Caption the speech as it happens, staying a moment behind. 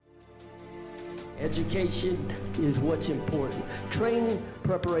Education is what's important. Training,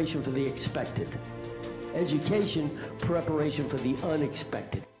 preparation for the expected. Education, preparation for the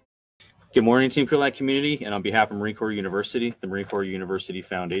unexpected. Good morning, Team Krulak community, and on behalf of Marine Corps University, the Marine Corps University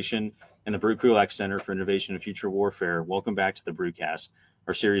Foundation, and the Krulak Center for Innovation and Future Warfare, welcome back to the Brewcast,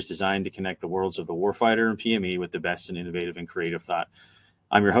 our series designed to connect the worlds of the warfighter and PME with the best in innovative and creative thought.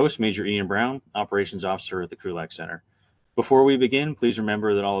 I'm your host, Major Ian Brown, Operations Officer at the Krulak Center. Before we begin, please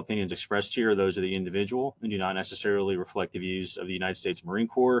remember that all opinions expressed here are those of the individual and do not necessarily reflect the views of the United States Marine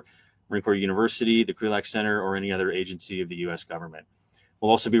Corps University, the Krulak Center, or any other agency of the U.S. government. We'll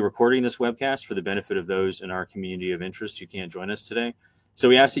also be recording this webcast for the benefit of those in our community of interest who can't join us today. So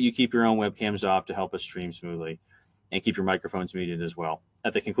we ask that you keep your own webcams off to help us stream smoothly, and keep your microphones muted as well.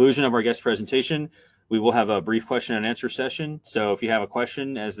 At the conclusion of our guest presentation, we will have a brief question and answer session. So if you have a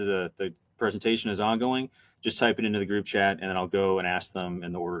question as the presentation is ongoing, just type it into the group chat, and then I'll go and ask them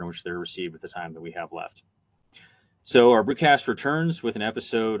in the order in which they're received with the time that we have left. So our Brewcast returns with an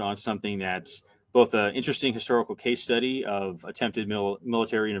episode on something that's both an interesting historical case study of attempted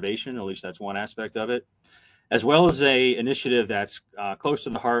military innovation, at least that's one aspect of it, as well as a initiative that's close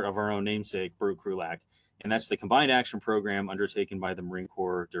to the heart of our own namesake, Brew Krulak, and that's the Combined Action Program undertaken by the Marine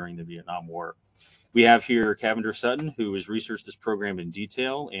Corps during the Vietnam War. We have here Cavender Sutton, who has researched this program in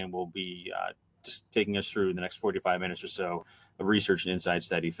detail and will be just taking us through the next 45 minutes or so of research and insights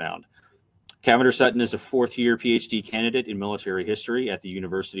that he found. Cavender Sutton is a fourth-year PhD candidate in military history at the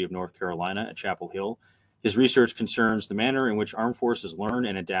University of North Carolina at Chapel Hill. His research concerns the manner in which armed forces learn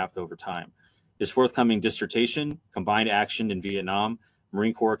and adapt over time. His forthcoming dissertation, Combined Action in Vietnam,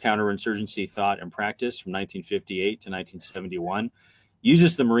 Marine Corps Counterinsurgency Thought and Practice from 1958 to 1971,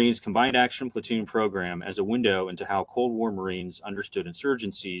 uses the Marines' Combined Action Platoon program as a window into how Cold War Marines understood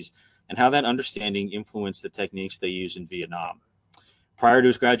insurgencies and how that understanding influenced the techniques they used in Vietnam. Prior to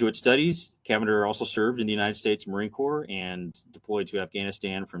his graduate studies, Cavender also served in the United States Marine Corps and deployed to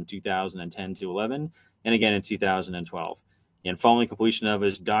Afghanistan from 2010 to 11, and again in 2012. And following completion of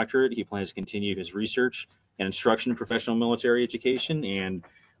his doctorate, he plans to continue his research and instruction in professional military education. And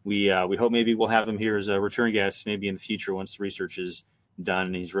we hope maybe we'll have him here as a return guest, maybe in the future once the research is done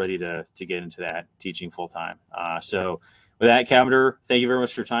and he's ready to get into that teaching full time. So with that, Cavender, thank you very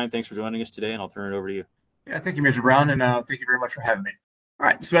much for your time. Thanks for joining us today, and I'll turn it over to you. Yeah, thank you, Major Brown, and thank you very much for having me. All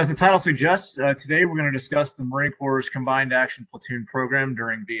right, so as the title suggests, today we're going to discuss the Marine Corps' Combined Action Platoon program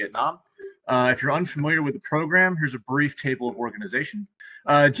during Vietnam. If you're unfamiliar with the program, here's a brief table of organization.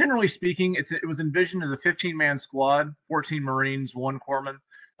 Generally speaking, it was envisioned as a 15-man squad, 14 Marines, 1 corpsman,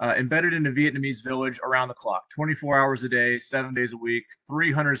 embedded in a Vietnamese village around the clock, 24 hours a day, 7 days a week,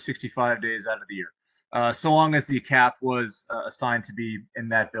 365 days out of the year, so long as the cap was assigned to be in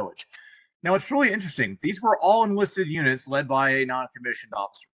that village. Now, it's really interesting. These were all enlisted units led by a non-commissioned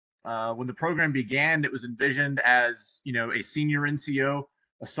officer. When the program began, it was envisioned as, a senior NCO,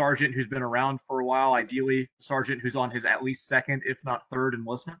 a sergeant who's been around for a while, ideally a sergeant who's on his at least second, if not third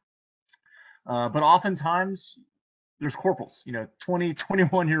enlistment. But oftentimes, there's corporals, 20,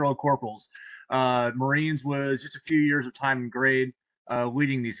 21-year-old corporals. Marines with just a few years of time and grade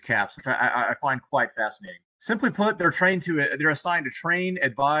leading these caps, which I find quite fascinating. Simply put, they're assigned to train,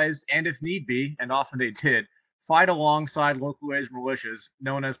 advise, and if need be, and often they did, fight alongside localized militias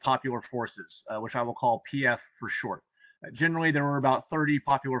known as Popular Forces, which I will call PF for short. Generally, there were about 30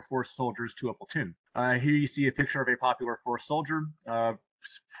 Popular Force soldiers to a platoon. Here you see a picture of a Popular Force soldier,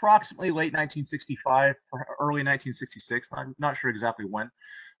 approximately late 1965, early 1966. I'm not sure exactly when.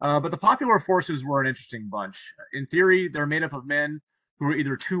 But the Popular Forces were an interesting bunch. In theory, they're made up of men who were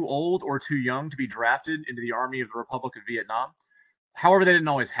either too old or too young to be drafted into the Army of the Republic of Vietnam. However, that didn't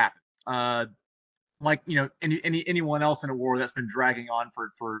always happen. Anyone else in a war that's been dragging on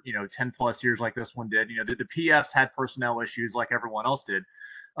for 10 plus years like this one did, the PFs had personnel issues like everyone else did.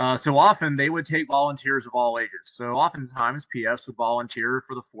 So often they would take volunteers of all ages. So oftentimes PFs would volunteer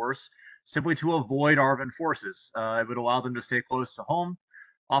for the force simply to avoid armed forces. It would allow them to stay close to home.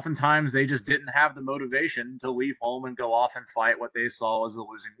 Oftentimes, they just didn't have the motivation to leave home and go off and fight what they saw as a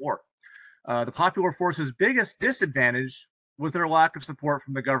losing war. The Popular Forces' biggest disadvantage was their lack of support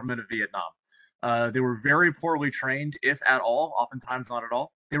from the government of Vietnam. They were very poorly trained, if at all, oftentimes not at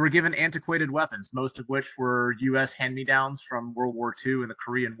all. They were given antiquated weapons, most of which were U.S. hand-me-downs from World War II and the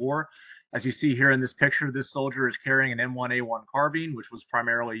Korean War. As you see here in this picture, this soldier is carrying an M1A1 carbine, which was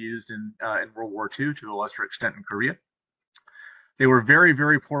primarily used in World War II, to a lesser extent in Korea. They were very,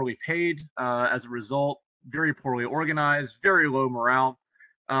 very poorly paid as a result, very poorly organized, very low morale.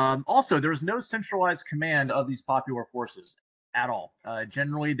 Also, there was no centralized command of these Popular Forces at all.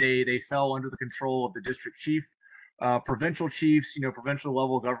 Generally, they fell under the control of the district chief Provincial chiefs, provincial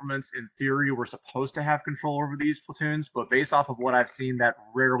level governments in theory were supposed to have control over these platoons, but based off of what I've seen, that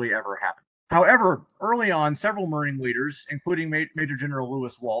rarely ever happened. However, early on, several Marine leaders, including Major General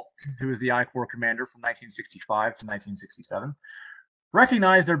Lewis Walt, who was the I Corps commander from 1965 to 1967,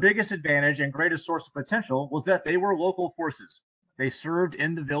 recognized their biggest advantage and greatest source of potential was that they were local forces. They served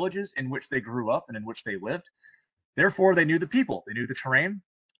in the villages in which they grew up and in which they lived. Therefore, they knew the people, they knew the terrain.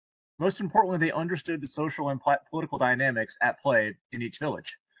 Most importantly, they understood the social and political dynamics at play in each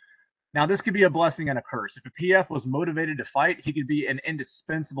village. Now, this could be a blessing and a curse. If a PF was motivated to fight, he could be an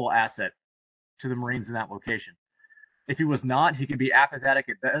indispensable asset to the Marines in that location. If he was not, he could be apathetic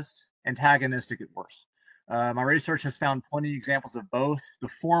at best, antagonistic at worst. My research has found plenty of examples of both, the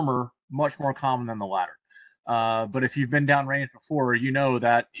former much more common than the latter. But if you've been downrange before, you know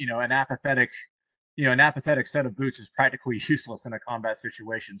that an apathetic set of boots is practically useless in a combat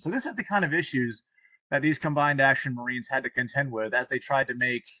situation. So this is the kind of issues that these combined action Marines had to contend with as they tried to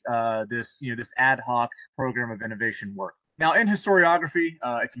make this ad hoc program of innovation work. Now, in historiography,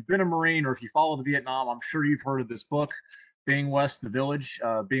 if you've been a Marine or if you follow the Vietnam, I'm sure you've heard of this book, Being West, The Village.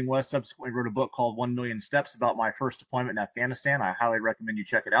 Being West subsequently wrote a book called 1 Million Steps about my first deployment in Afghanistan. I highly recommend you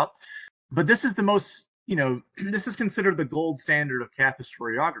check it out. But this is the most, this is considered the gold standard of CAP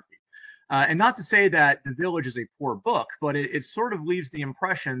historiography. And not to say that The Village is a poor book, but it sort of leaves the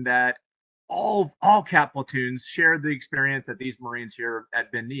impression that all CAP platoons shared the experience that these Marines here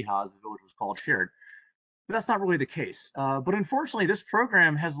at Ben Nihaz, the village was called, shared. But that's not really the case. But unfortunately, this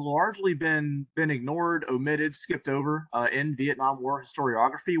program has largely been ignored, omitted, skipped over in Vietnam War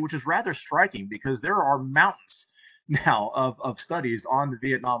historiography, which is rather striking because there are mountains now of studies on the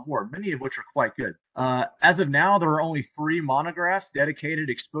Vietnam War, many of which are quite good. As of now, there are only 3 monographs dedicated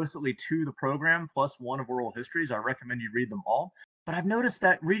explicitly to the program, plus one of oral histories. I recommend you read them all. But I've noticed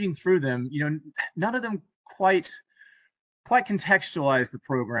that reading through them, none of them quite contextualize the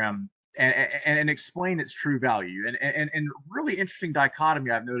program and explain its true value. And really interesting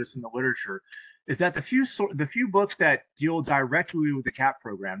dichotomy I've noticed in the literature is that the few books that deal directly with the CAP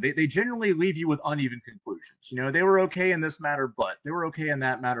program, they generally leave you with uneven conclusions. They were okay in this matter, but they were okay in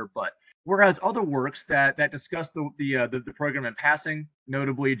that matter, but. Whereas other works that discuss the program in passing,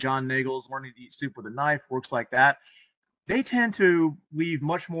 notably John Nagel's Learning to Eat Soup with a Knife, works like that, they tend to leave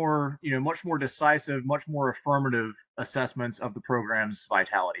much more decisive, much more affirmative assessments of the program's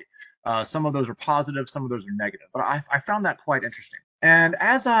vitality. Some of those are positive, some of those are negative, but I found that quite interesting. And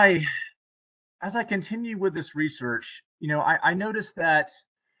as I continue with this research, I noticed that,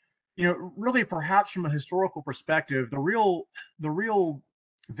 really perhaps from a historical perspective, the real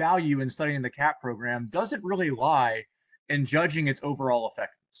value in studying the CAP program doesn't really lie in judging its overall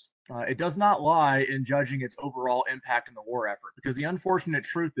effectiveness. It does not lie in judging its overall impact in the war effort, because the unfortunate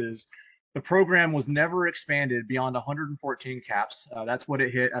truth is the program was never expanded beyond 114 caps. That's what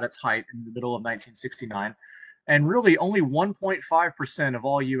it hit at its height in the middle of 1969. And really, only 1.5% of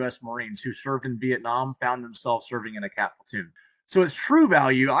all U.S. Marines who served in Vietnam found themselves serving in a CAP platoon. So its true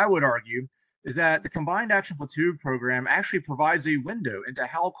value, I would argue, is that the Combined Action Platoon program actually provides a window into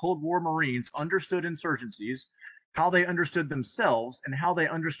how Cold War Marines understood insurgencies, how they understood themselves, and how they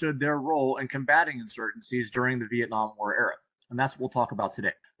understood their role in combating insurgencies during the Vietnam War era. And that's what we'll talk about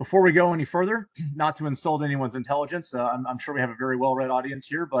today. Before we go any further, not to insult anyone's intelligence, I'm sure we have a very well-read audience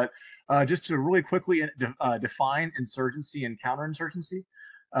here, but just to really quickly define insurgency and counterinsurgency,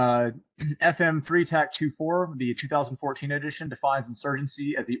 FM 3 TAC 24, the 2014 edition, defines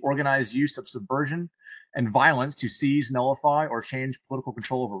insurgency as the organized use of subversion and violence to seize, nullify, or change political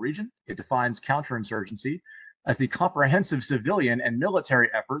control of a region. It defines counterinsurgency as the comprehensive civilian and military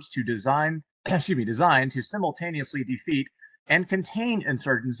efforts to designed to simultaneously defeat and contain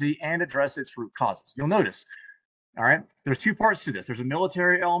insurgency and address its root causes. You'll notice, all right, there's 2 parts to this. There's a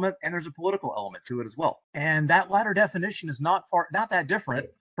military element and there's a political element to it as well. And that latter definition is not that different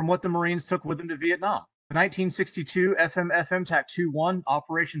from what the Marines took with them to Vietnam. The 1962 FM TAC 2-1,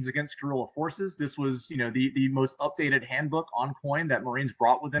 Operations Against Guerrilla Forces. This was, the most updated handbook on coin that Marines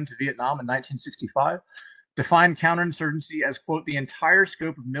brought with them to Vietnam in 1965. Defined counterinsurgency as, quote, the entire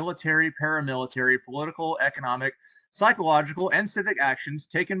scope of military, paramilitary, political, economic, psychological, and civic actions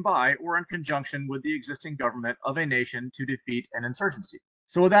taken by or in conjunction with the existing government of a nation to defeat an insurgency.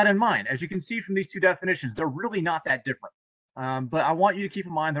 So with that in mind, as you can see from these 2 definitions, they're really not that different. But I want you to keep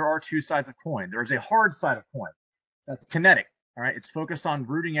in mind there are 2 sides of coin. There's a hard side of coin. That's kinetic. All right, it's focused on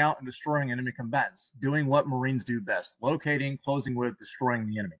rooting out and destroying enemy combatants, doing what Marines do best, locating, closing with, destroying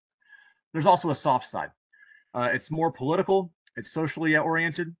the enemy. There's also a soft side. It's more political. It's socially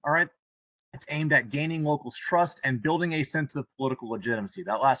oriented. All right. It's aimed at gaining locals' trust and building a sense of political legitimacy.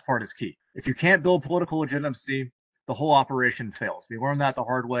 That last part is key. If you can't build political legitimacy, the whole operation fails. We learned that the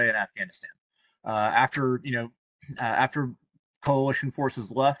hard way in Afghanistan. After coalition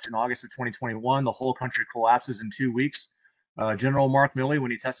forces left in August of 2021, the whole country collapses in 2 weeks. General Mark Milley,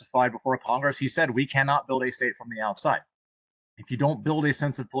 when he testified before Congress, he said, "We cannot build a state from the outside. If you don't build a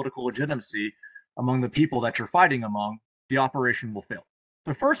sense of political legitimacy among the people that you're fighting among, the operation will fail."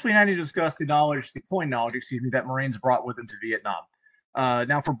 But first, we need to discuss the coin knowledge, that Marines brought with them to Vietnam.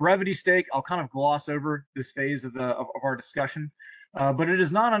 Now, for brevity's sake, I'll kind of gloss over this phase of our discussion, but it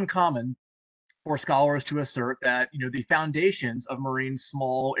is not uncommon for scholars to assert that the foundations of Marines'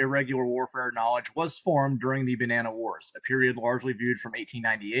 small irregular warfare knowledge was formed during the Banana Wars, a period largely viewed from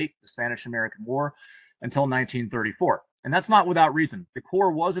 1898, the Spanish-American War, until 1934. And that's not without reason. The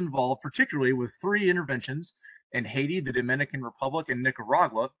Corps was involved particularly with 3 interventions in Haiti, the Dominican Republic, and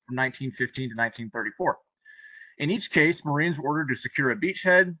Nicaragua from 1915 to 1934. In each case, Marines were ordered to secure a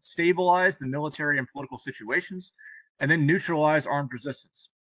beachhead, stabilize the military and political situations, and then neutralize armed resistance.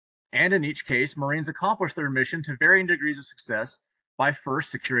 And in each case, Marines accomplished their mission to varying degrees of success by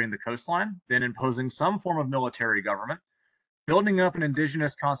first securing the coastline, then imposing some form of military government, building up an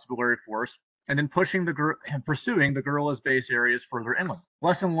indigenous constabulary force, and then pursuing the guerrillas' base areas further inland.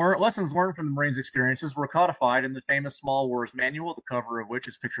 Lessons learned from the Marines' experiences were codified in the famous Small Wars Manual, the cover of which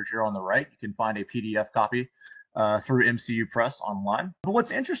is pictured here on the right. You can find a PDF copy through MCU Press online. But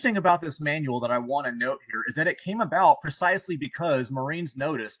what's interesting about this manual that I want to note here is that it came about precisely because Marines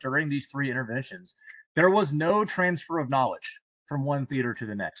noticed during these 3 interventions there was no transfer of knowledge from one theater to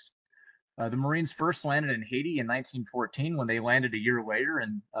the next. The Marines first landed in Haiti in 1914. When they landed a year later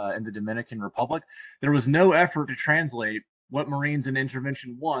in the Dominican Republic, there was no effort to translate what Marines in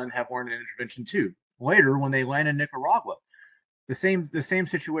Intervention 1 have learned in Intervention 2. Later, when they land in Nicaragua, the same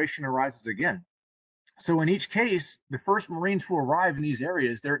situation arises again. So in each case, the first Marines who arrive in these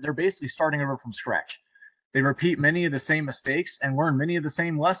areas, they're basically starting over from scratch. They repeat many of the same mistakes and learn many of the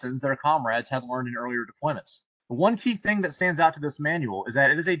same lessons their comrades had learned in earlier deployments. But one key thing that stands out to this manual is that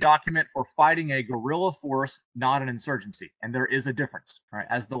it is a document for fighting a guerrilla force, not an insurgency. And there is a difference, right,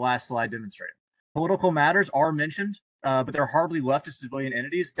 as the last slide demonstrated. Political matters are mentioned, but they're hardly left to civilian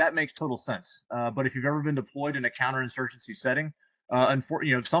entities. That makes total sense. But if you've ever been deployed in a counterinsurgency setting,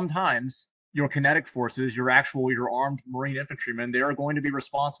 sometimes your kinetic forces, your armed Marine infantrymen, they are going to be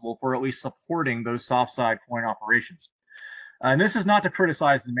responsible for at least supporting those soft side coin operations. And this is not to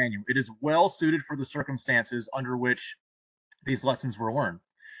criticize the manual. It is well suited for the circumstances under which these lessons were learned.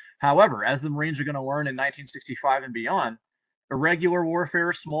 However, as the Marines are going to learn in 1965 and beyond, irregular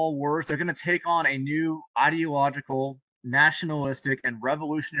warfare, small wars, they're going to take on a new ideological, nationalistic, and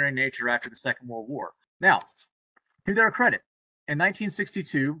revolutionary nature after the Second World War. Now, to their credit, in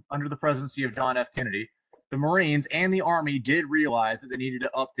 1962, under the presidency of John F. Kennedy, the Marines and the Army did realize that they needed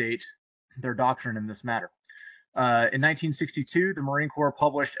to update their doctrine in this matter. In 1962, the Marine Corps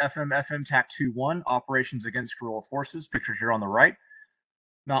published FM TAC 2-1, Operations Against Guerrilla Forces, pictured here on the right.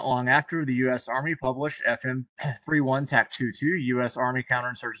 Not long after, the U.S. Army published FM 3-1 TAC 2-2, U.S. Army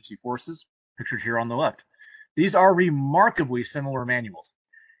Counterinsurgency Forces, pictured here on the left. These are remarkably similar manuals.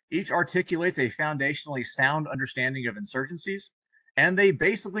 Each articulates a foundationally sound understanding of insurgencies, and they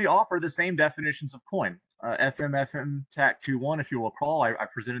basically offer the same definitions of coin. FM TAC 2-1, if you will recall, I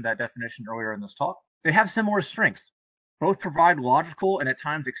presented that definition earlier in this talk. They have similar strengths. Both provide logical and at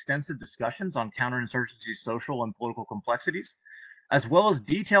times extensive discussions on counterinsurgency's social and political complexities, as well as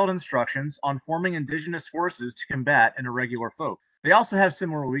detailed instructions on forming indigenous forces to combat an irregular foe. They also have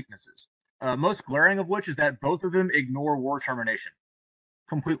similar weaknesses, most glaring of which is that both of them ignore war termination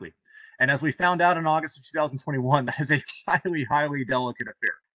completely. And as we found out in August of 2021, that is a highly, highly delicate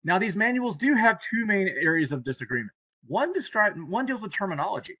affair. Now, these manuals do have 2 main areas of disagreement. One deals with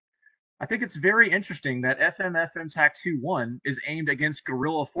terminology. I think it's very interesting that FM TAC 2-1 is aimed against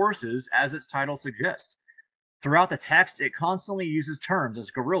guerrilla forces, as its title suggests. Throughout the text, it constantly uses terms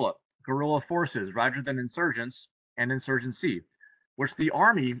as guerrilla forces, rather than insurgents and insurgency, which the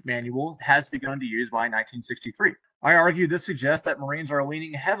Army manual has begun to use by 1963. I argue this suggests that Marines are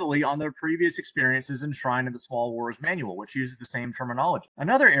leaning heavily on their previous experiences enshrined in the Small Wars Manual, which uses the same terminology.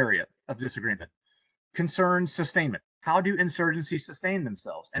 Another area of disagreement concerns sustainment. How do insurgencies sustain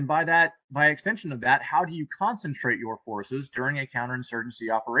themselves? And by extension of that, how do you concentrate your forces during a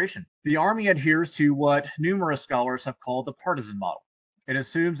counterinsurgency operation? The Army adheres to what numerous scholars have called the partisan model. It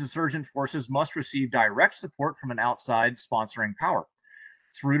assumes insurgent forces must receive direct support from an outside sponsoring power.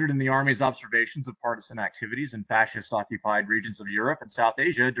 It's rooted in the Army's observations of partisan activities in fascist-occupied regions of Europe and South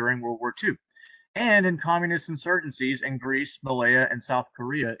Asia during World War II, and in communist insurgencies in Greece, Malaya, and South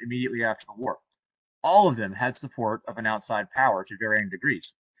Korea immediately after the war. All of them had support of an outside power to varying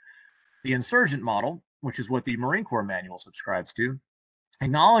degrees. The insurgent model which is what the Marine Corps manual subscribes to,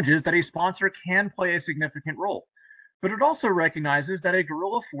 acknowledges that a sponsor can play a significant role, but it also recognizes that a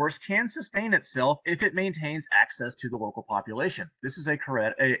guerrilla force can sustain itself if it maintains access to the local population. This is a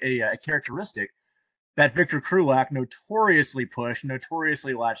characteristic that Victor Krulak notoriously pushed,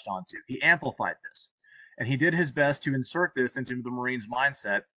 notoriously latched onto. He amplified this, and he did his best to insert this into the Marines'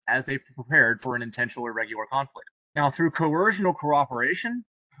 mindset as they prepared for an intentional irregular conflict. Now, through coercion or cooperation,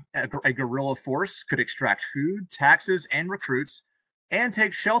 a guerrilla force could extract food, taxes, and recruits, and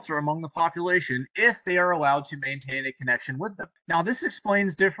take shelter among the population if they are allowed to maintain a connection with them. Now, this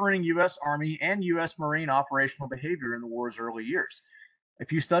explains differing U.S. Army and U.S. Marine operational behavior in the war's early years.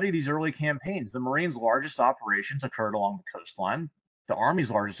 If you study these early campaigns, the Marines' largest operations occurred along the coastline. The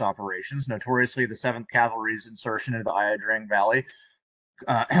Army's largest operations, notoriously the 7th Cavalry's insertion into the Iodring Valley,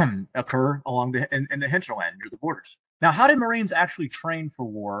 occur along in the hinterland near the borders. Now, how did Marines actually train for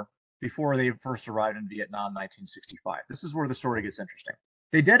war before they first arrived in Vietnam in 1965? This is where the story gets interesting.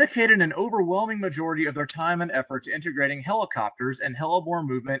 They dedicated an overwhelming majority of their time and effort to integrating helicopters and heliborne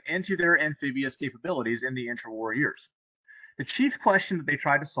movement into their amphibious capabilities in the interwar years. The chief question that they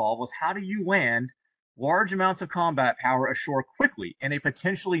tried to solve was, how do you land large amounts of combat power ashore quickly in a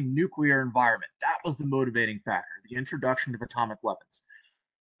potentially nuclear environment? That was the motivating factor, the introduction of atomic weapons.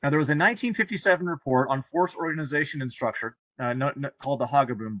 Now, there was a 1957 report on force organization and structure called the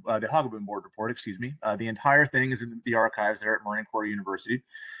Hagaboom Board report, The entire thing is in the archives there at Marine Corps University.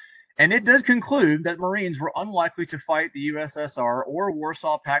 And it did conclude that Marines were unlikely to fight the USSR or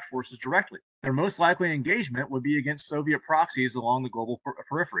Warsaw Pact forces directly. Their most likely engagement would be against Soviet proxies along the global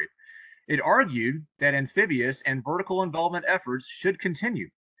periphery. It argued that amphibious and vertical envelopment efforts should continue,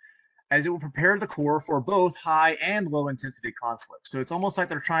 as it will prepare the Corps for both high and low intensity conflict. So it's almost like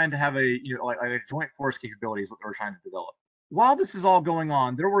they're trying to have a joint force capabilities, what they're trying to develop. While this is all going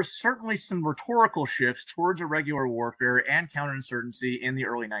on, there were certainly some rhetorical shifts towards irregular warfare and counterinsurgency in the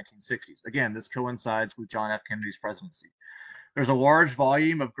early 1960s. Again, this coincides with John F. Kennedy's presidency. There's a large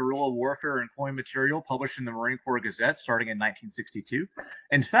volume of guerrilla warfare and coin material published in the Marine Corps Gazette starting in 1962.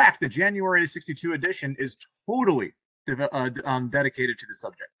 In fact, the January 62 edition is totally dedicated to the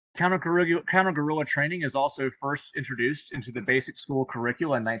subject. Counter-guerrilla training is also first introduced into the basic school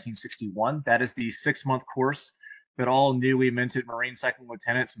curricula in 1961. That is the 6-month course that all newly minted Marine second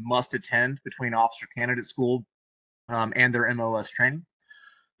lieutenants must attend between officer candidate school and their MOS training.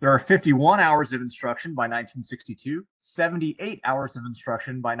 There are 51 hours of instruction by 1962, 78 hours of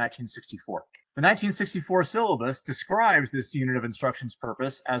instruction by 1964. The 1964 syllabus describes this unit of instruction's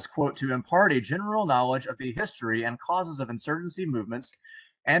purpose as, quote, to impart a general knowledge of the history and causes of insurgency movements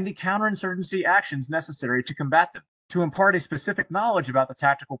and the counterinsurgency actions necessary to combat them, to impart a specific knowledge about the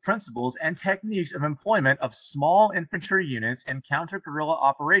tactical principles and techniques of employment of small infantry units in counter-guerrilla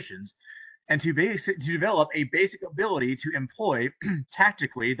operations, and to develop a basic ability to employ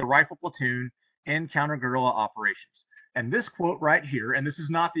tactically the rifle platoon in counter-guerrilla operations. And this quote right here, and this is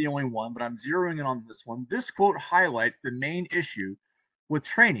not the only one, but I'm zeroing in on this one, this quote highlights the main issue with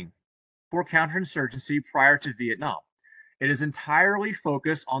training for counterinsurgency prior to Vietnam. It is entirely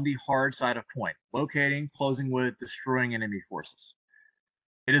focused on the hard side of coin, locating, closing with, destroying enemy forces.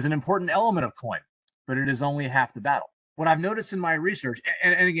 It is an important element of coin, but it is only half the battle. What I've noticed in my research,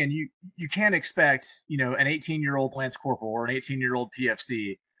 and again, you can't expect, an 18-year-old Lance Corporal or an 18-year-old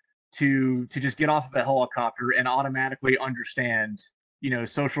PFC to just get off of a helicopter and automatically understand,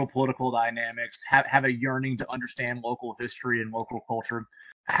 social political dynamics, have a yearning to understand local history and local culture.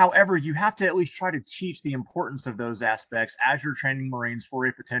 However, you have to at least try to teach the importance of those aspects as you're training Marines for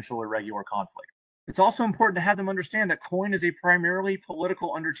a potential irregular conflict. It's also important to have them understand that COIN is a primarily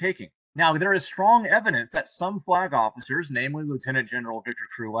political undertaking. Now, there is strong evidence that some flag officers, namely Lieutenant General Victor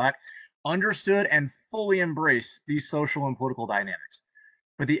Krulak, understood and fully embraced these social and political dynamics.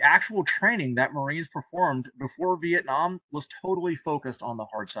 But the actual training that Marines performed before Vietnam was totally focused on the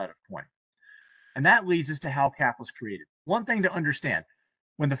hard side of COIN. And that leads us to how CAP was created. One thing to understand,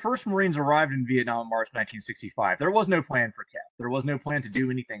 when the first Marines arrived in Vietnam in March 1965, there was no plan for CAP. There was no plan to do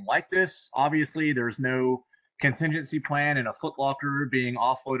anything like this. Obviously, there's no contingency plan in a footlocker being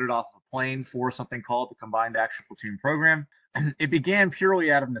offloaded off of a plane for something called the Combined Action Platoon Program. It began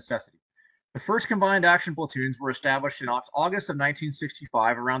purely out of necessity. The first Combined Action Platoons were established in August of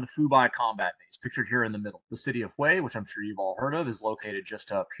 1965 around the Phu Bai combat base, pictured here in the middle. The city of Hue, which I'm sure you've all heard of, is located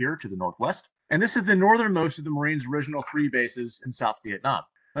just up here to the northwest. And this is the northernmost of the Marines' original 3 bases in South Vietnam.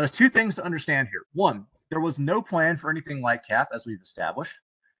 Now, there's 2 things to understand here. 1, there was no plan for anything like CAP, as we've established.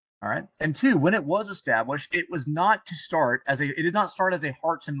 All right. And 2, when it was established, it did not start as a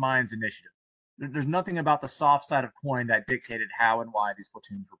hearts and minds initiative. There's nothing about the soft side of COIN that dictated how and why these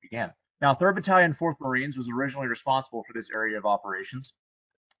platoons began. Now, 3rd Battalion, 4th Marines was originally responsible for this area of operations,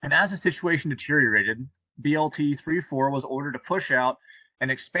 and as the situation deteriorated, BLT 34 was ordered to push out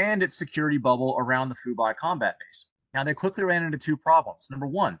and expand its security bubble around the Fubai combat base. Now, they quickly ran into 2 problems. Number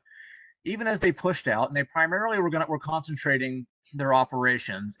one, even as they pushed out, and they primarily were concentrating their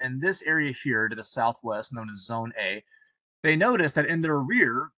operations in this area here to the southwest, known as Zone A, they noticed that in their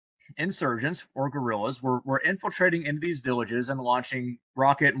rear, insurgents or guerrillas were infiltrating into these villages and launching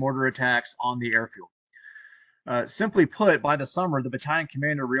rocket mortar attacks on the airfield. Simply put, by the summer, the battalion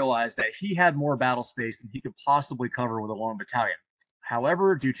commander realized that he had more battle space than he could possibly cover with a lone battalion.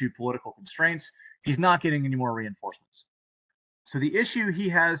 However, due to political constraints, he's not getting any more reinforcements. So the issue he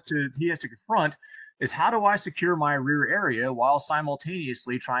has to confront is, how do I secure my rear area while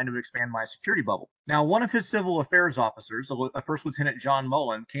simultaneously trying to expand my security bubble? Now, one of his civil affairs officers, a First Lieutenant John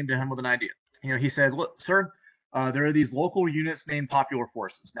Mullen, came to him with an idea. He said, "Look, sir, there are these local units named Popular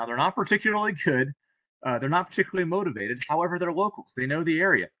Forces. Now, they're not particularly good. They're not particularly motivated. However, they're locals. They know the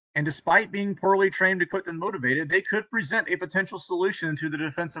area. And despite being poorly trained, equipped, and motivated, they could present a potential solution to the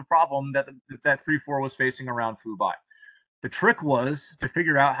defensive problem that 3-4 was facing around Fubai. The trick was to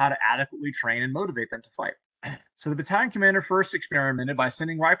figure out how to adequately train and motivate them to fight." So the battalion commander first experimented by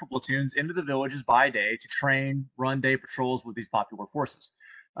sending rifle platoons into the villages by day to train, run day patrols with these Popular Forces.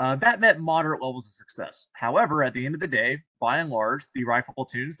 That met moderate levels of success. However, at the end of the day, by and large, the rifle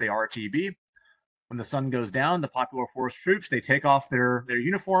platoons, they RTB. When the sun goes down, the Popular Force troops, they take off their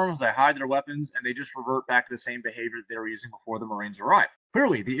uniforms, they hide their weapons, and they just revert back to the same behavior that they were using before the Marines arrived.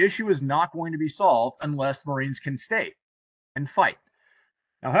 Clearly, the issue is not going to be solved unless Marines can stay and fight.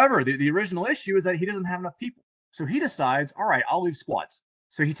 However, the original issue is that he doesn't have enough people. So he decides, all right, I'll leave squads.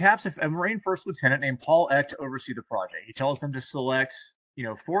 So he taps a Marine First Lieutenant named Paul Eck to oversee the project. He tells them to select,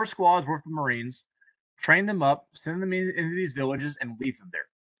 4 squads worth of Marines, train them up, send them into these villages, and leave them there.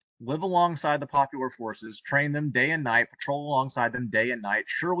 Live alongside the Popular Forces, train them day and night, patrol alongside them day and night.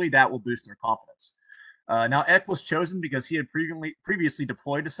 Surely that will boost their confidence. Now, Eck was chosen because he had previously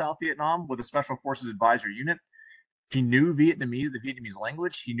deployed to South Vietnam with a Special Forces Advisory Unit. He knew the Vietnamese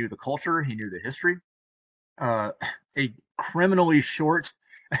language. He knew the culture. He knew the history. A criminally short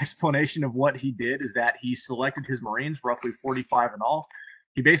explanation of what he did is that he selected his Marines, roughly 45 in all.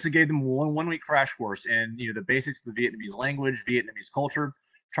 He basically gave them one week crash course in the basics of the Vietnamese language, Vietnamese culture,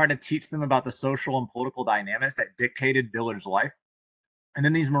 tried to teach them about the social and political dynamics that dictated village life. And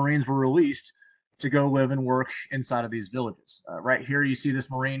then these Marines were released to go live and work inside of these villages. Right here, you see this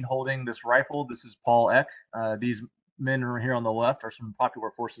Marine holding this rifle. This is Paul Eck. These men are here on the left are some Popular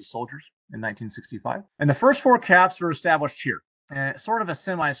Forces soldiers in 1965. And the first 4 caps are established here, sort of a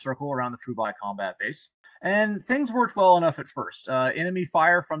semicircle around the Fubai combat base. And things worked well enough at first. Enemy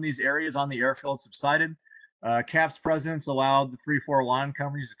fire from these areas on the airfield subsided. CAP's presence allowed the 3-4 line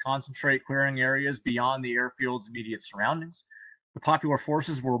companies to concentrate clearing areas beyond the airfield's immediate surroundings. The Popular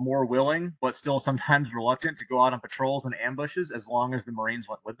Forces were more willing, but still sometimes reluctant, to go out on patrols and ambushes as long as the Marines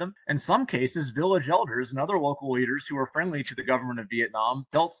went with them. In some cases, village elders and other local leaders who were friendly to the government of Vietnam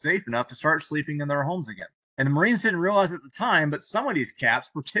felt safe enough to start sleeping in their homes again. And the Marines didn't realize at the time, but some of these caps,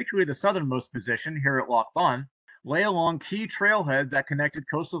 particularly the southernmost position here at Loc Bon, lay along key trailheads that connected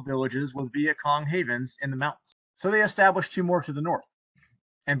coastal villages with Viet Cong havens in the mountains. So they established 2 more to the north.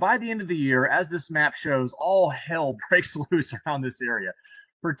 And by the end of the year, as this map shows, all hell breaks loose around this area,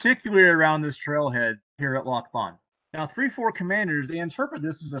 particularly around this trailhead here at Loc Bon. Now, 3-4 commanders, they interpret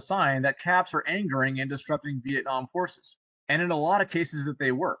this as a sign that caps are angering and disrupting Vietnam forces. And in a lot of cases that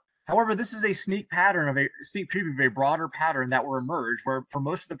they were. However, this is a sneak preview of a broader pattern that will emerge, where for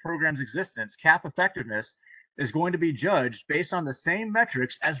most of the program's existence, cap effectiveness is going to be judged based on the same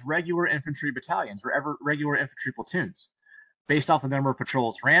metrics as regular infantry battalions or regular infantry platoons, based off the number of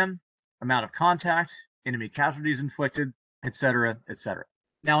patrols ran, amount of contact, enemy casualties inflicted, etc., etc.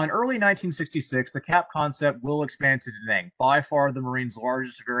 Now, in early 1966, the cap concept will expand to Da Nang, by far the Marines'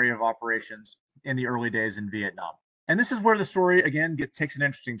 largest area of operations in the early days in Vietnam. And this is where the story, again, takes an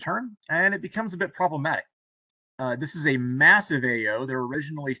interesting turn, and it becomes a bit problematic. This is a massive AO. There were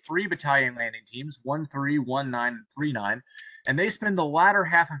originally 3 battalion landing teams, 1-3, 1-9, and 3-9, and they spend the latter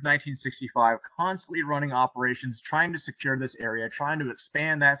half of 1965 constantly running operations, trying to secure this area, trying to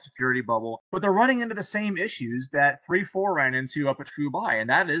expand that security bubble, but they're running into the same issues that 3-4 ran into up at Fubai, and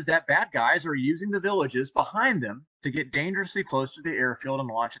that is that bad guys are using the villages behind them to get dangerously close to the airfield and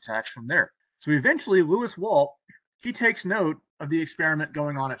launch attacks from there. So eventually, Louis Walt, he takes note of the experiment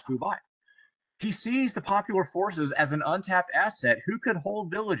going on at Fubai. He sees the Popular Forces as an untapped asset who could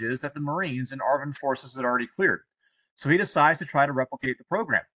hold villages that the Marines and ARVN forces had already cleared. So he decides to try to replicate the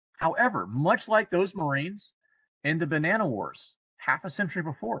program. However, much like those Marines in the Banana Wars half a century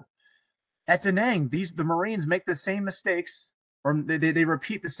before, At Da Nang, the Marines make the same mistakes, or they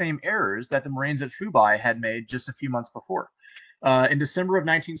repeat the same errors that the Marines at Fubai had made just a few months before. In December of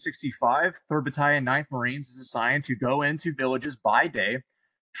 1965, 3rd Battalion, 9th Marines is assigned to go into villages by day,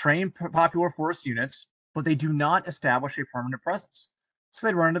 train popular force units, but they do not establish a permanent presence. So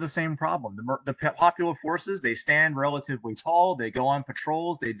they run into the same problem. The popular forces, they stand relatively tall, they go on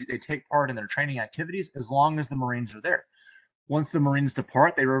patrols, they take part in their training activities as long as the Marines are there. Once the Marines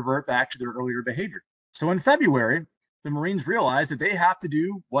depart, they revert back to their earlier behavior. So in February, the Marines realize that they have to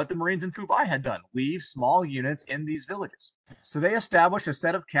do what the Marines in Fubai had done, leave small units in these villages. So they established a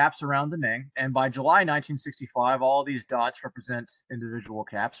set of caps around Da Nang, and by July 1965, all these dots represent individual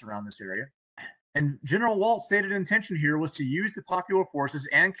caps around this area. And General Walt's stated intention here was to use the popular forces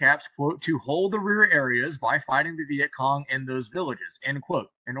and caps, quote, to hold the rear areas by fighting the Viet Cong in those villages, end quote,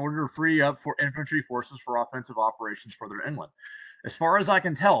 in order to free up for infantry forces for offensive operations further inland. As far as I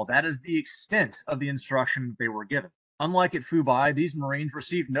can tell, that is the extent of the instruction they were given. Unlike at Fubai, these Marines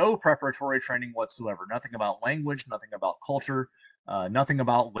received no preparatory training whatsoever. Nothing about language, nothing about culture, nothing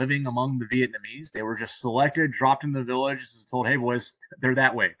about living among the Vietnamese. They were just selected, dropped in the village, and told, hey, boys, they're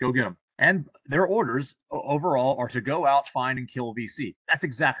that way. Go get them. And their orders overall are to go out, find, and kill VC. That's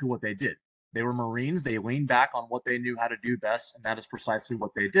exactly what they did. They were Marines. They leaned back on what they knew how to do best, and that is precisely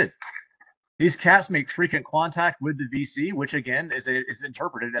what they did. These caps make frequent contact with the VC, which again is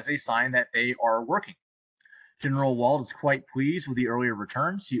interpreted as a sign that they are working. General Wald is quite pleased with the earlier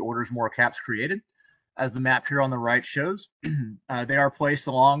returns. He orders more caps created. As the map here on the right shows, they are placed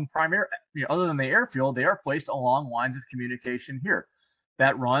along other than the airfield, they are placed along lines of communication here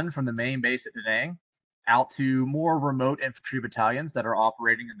that run from the main base at Da Nang out to more remote infantry battalions that are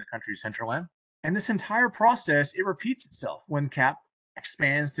operating in the country's hinterland. And this entire process, it repeats itself when CAP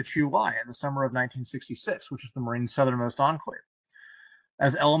expands to Chu Lai in the summer of 1966, which is the Marines' southernmost enclave.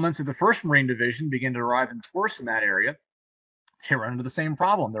 As elements of the 1st Marine Division begin to arrive in force in that area, they run into the same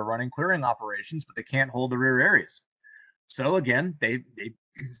problem. They're running clearing operations, but they can't hold the rear areas. So again, they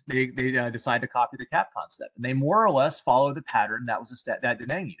decide to copy the CAP concept, and they more or less follow the pattern that that Da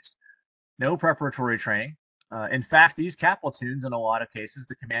Nang used. No preparatory training. In fact, these CAP platoons, in a lot of cases,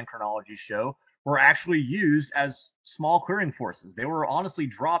 the command chronologies show, were actually used as small clearing forces. They were honestly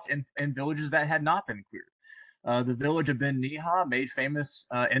dropped in villages that had not been cleared. The village of Ben Niha, made famous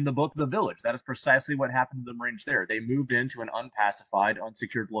in the book The Village. That is precisely what happened to the Marines there. They moved into an unpacified,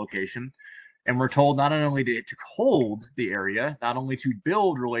 unsecured location, and we're told not only to hold the area, not only to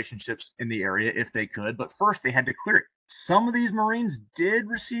build relationships in the area if they could, but first they had to clear it. Some of these Marines did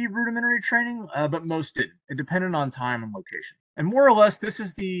receive rudimentary training, but most didn't. It depended on time and location. And more or less, this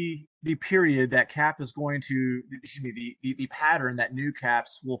is the period that CAP is going to, the pattern that new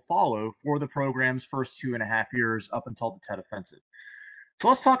CAPs will follow for the program's first 2.5 years up until the Tet Offensive. So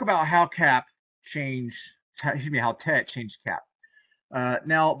let's talk about how Tet changed CAP.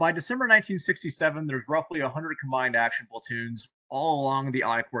 Now, by December 1967, there's roughly 100 combined action platoons all along the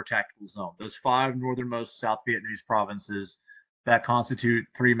I Corps tactical zone, those 5 northernmost South Vietnamese provinces that constitute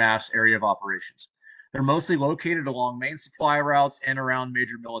 3 mass area of operations. They're mostly located along main supply routes and around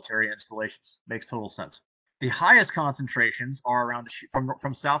major military installations. Makes total sense. The highest concentrations are around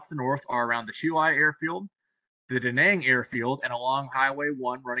from south to north are around the Chu Lai airfield, the Da Nang airfield, and along Highway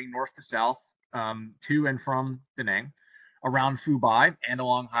 1 running north to south to and from Da Nang, around Fubai, and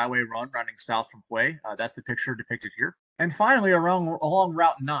along Highway 1 running south from Hue. That's the picture depicted here. And finally, along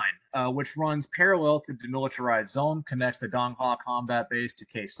Route 9, which runs parallel to the demilitarized zone, connects the Dong Ha combat base to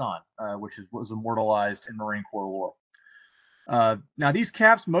Khe Sanh, which was immortalized in Marine Corps lore. Now, these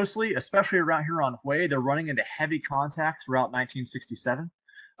caps mostly, especially around here on Hue, they're running into heavy contact throughout 1967.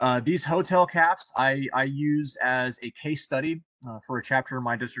 These hotel caps I use as a case study for a chapter in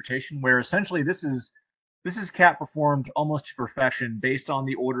my dissertation, where essentially this is CAP performed almost to perfection based on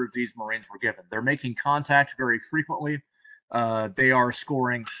the orders these Marines were given. They're making contact very frequently. They are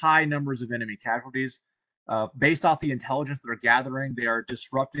scoring high numbers of enemy casualties. Based off the intelligence they're gathering, they are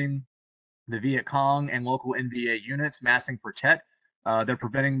disrupting the Viet Cong and local NVA units massing for Tet. They're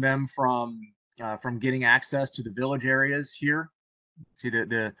preventing them from getting access to the village areas here. See,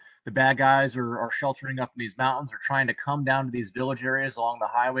 the bad guys are sheltering up in these mountains. They're trying to come down to these village areas along the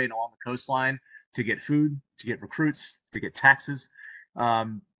highway and along the coastline to get food, to get recruits, to get taxes.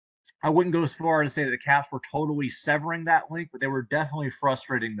 I wouldn't go as far as to say that the caps were totally severing that link, but they were definitely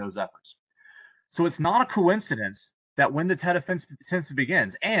frustrating those efforts. So it's not a coincidence that when the Tet Offensive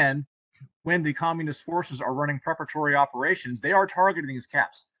begins and when the communist forces are running preparatory operations, they are targeting these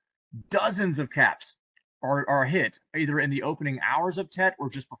caps. Dozens of caps are hit either in the opening hours of Tet or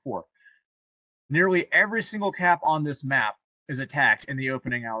just before. Nearly every single cap on this map is attacked in the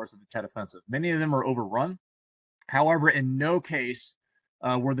opening hours of the Tet Offensive. Many of them are overrun. However, in no case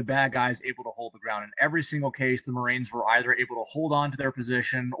were the bad guys able to hold the ground. In every single case, the Marines were either able to hold on to their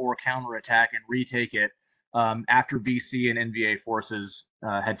position or counterattack and retake it after VC and NVA forces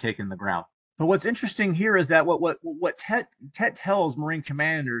had taken the ground. But what's interesting here is that what Tet tells Marine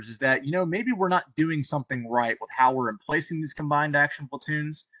commanders is that, maybe we're not doing something right with how we're emplacing these combined action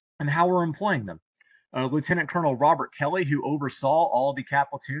platoons and how we're employing them. Lieutenant Colonel Robert Kelly, who oversaw all the cap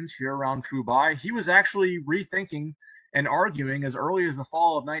platoons here around Phu Bai, he was actually rethinking and arguing as early as the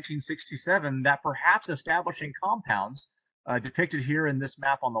fall of 1967 that perhaps establishing compounds, depicted here in this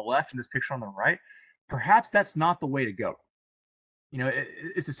map on the left and this picture on the right, perhaps that's not the way to go.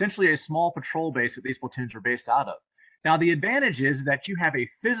 It's essentially a small patrol base that these platoons are based out of. Now, the advantage is that you have a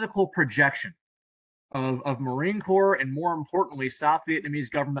physical projection of Marine Corps and, more importantly, South Vietnamese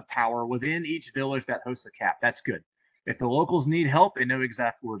government power within each village that hosts a cap. That's good. If the locals need help, they know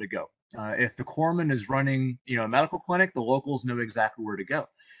exactly where to go. If the corpsman is running, a medical clinic, the locals know exactly where to go.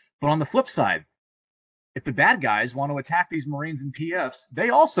 But on the flip side, if the bad guys want to attack these Marines and PFs, they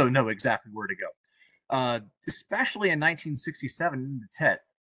also know exactly where to go. Especially in 1967 in the Tet,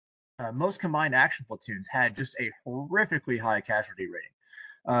 most combined action platoons had just a horrifically high casualty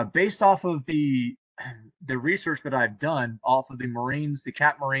rating. Based off of the research that I've done off of the Marines, the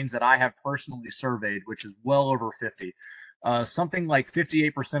Cap Marines that I have personally surveyed, which is well over 50, something like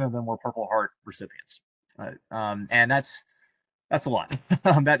 58% of them were Purple Heart recipients. And that's a lot.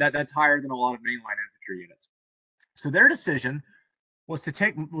 That's higher than a lot of mainline infantry units. So their decision was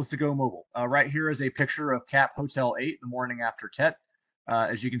to go mobile. Right here is a picture of Cap Hotel 8 the morning after Tet.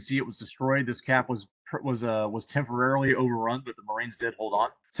 As you can see, it was destroyed. This cap was temporarily overrun, but the Marines did hold on.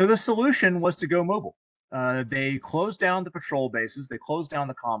 So the solution was to go mobile. They closed down the patrol bases, they closed down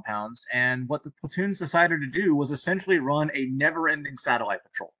the compounds, and what the platoons decided to do was essentially run a never-ending satellite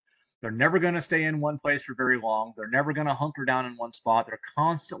patrol. They're never going to stay in one place for very long. They're never going to hunker down in one spot. They're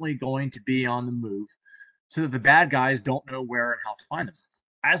constantly going to be on the move so that the bad guys don't know where and how to find them.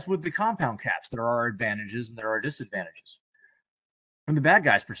 As with the compound caps, there are advantages and there are disadvantages. From the bad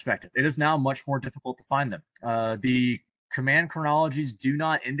guys' perspective, it is now much more difficult to find them. The command chronologies do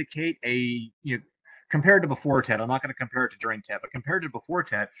not indicate compared to before Tet. I'm not going to compare it to during Tet, but compared to before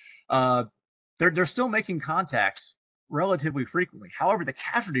Tet, they're still making contacts relatively frequently. However, the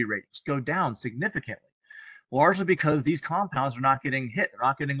casualty rates go down significantly, largely because these compounds are not getting hit. They're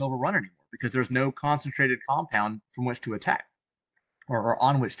not getting overrun anymore because there's no concentrated compound from which to attack or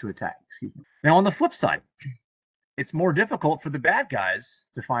on which to attack. Now, on the flip side, it's more difficult for the bad guys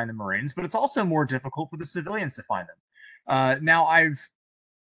to find the Marines, but it's also more difficult for the civilians to find them. Now,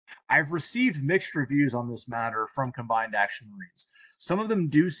 I've received mixed reviews on this matter from combined action Marines. Some of them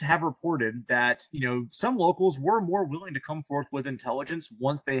do have reported that, some locals were more willing to come forth with intelligence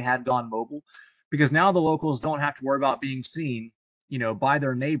once they had gone mobile, because now the locals don't have to worry about being seen, by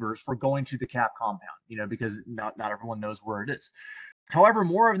their neighbors for going to the cap compound, because not everyone knows where it is. However,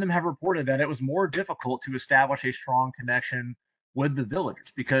 more of them have reported that it was more difficult to establish a strong connection with the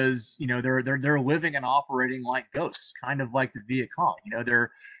villagers because they're living and operating like ghosts, kind of like the Viet Cong.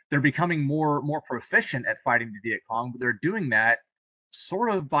 They're becoming more proficient at fighting the Viet Cong, but they're doing that sort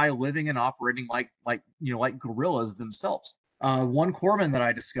of by living and operating like guerrillas themselves. One corpsman that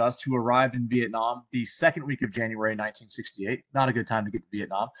I discussed who arrived in Vietnam the second week of January 1968, not a good time to get to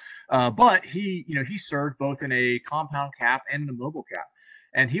Vietnam, but he served both in a compound cap and in a mobile cap.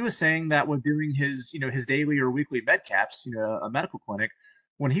 And he was saying that with doing his daily or weekly med caps, a medical clinic,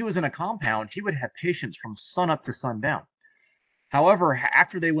 when he was in a compound, he would have patients from sun up to sundown. However,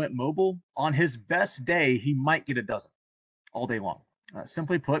 after they went mobile, on his best day, he might get a dozen all day long.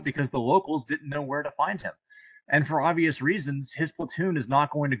 Simply put, because the locals didn't know where to find him. And for obvious reasons, his platoon is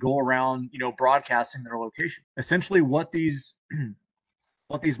not going to go around, broadcasting their location. Essentially, what these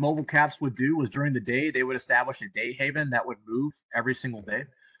mobile caps would do was during the day, they would establish a day haven that would move every single day.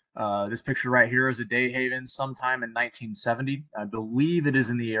 This picture right here is a day haven sometime in 1970. I believe it is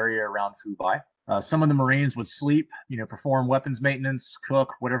in the area around Phu Bai. Some of the Marines would sleep, perform weapons maintenance,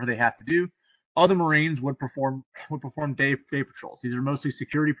 cook, whatever they have to do. Other Marines would perform day patrols. These are mostly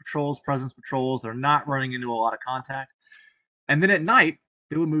security patrols, presence patrols. They're not running into a lot of contact. And then at night,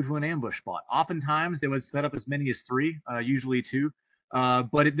 they would move to an ambush spot. Oftentimes, they would set up as many as 3, usually 2.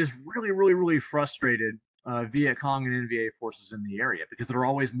 But this really frustrated Viet Cong and NVA forces in the area because they're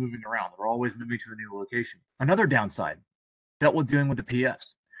always moving around. They're always moving to a new location. Another downside dealt with dealing with the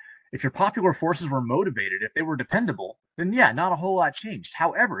PFs. If your popular forces were motivated, if they were dependable, then yeah, not a whole lot changed.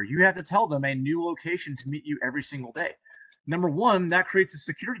 However, you have to tell them a new location to meet you every single day. Number one, that creates a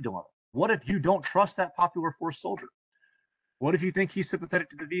security dilemma. What if you don't trust that popular force soldier? What if you think he's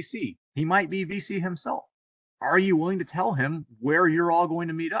sympathetic to the VC? He might be VC himself. Are you willing to tell him where you're all going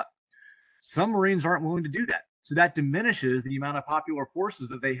to meet up? Some Marines aren't willing to do that. So that diminishes the amount of popular forces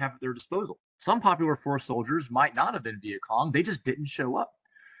that they have at their disposal. Some popular force soldiers might not have been Viet Cong. They just didn't show up.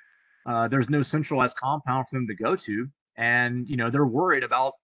 There's no centralized compound for them to go to. And, they're worried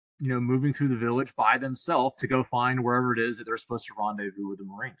about, moving through the village by themselves to go find wherever it is that they're supposed to rendezvous with the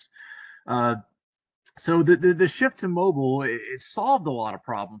Marines. So the shift to mobile, it solved a lot of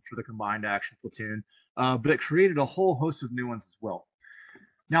problems for the combined action platoon, but it created a whole host of new ones as well.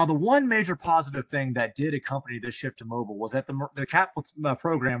 Now, the one major positive thing that did accompany this shift to mobile was that the CAP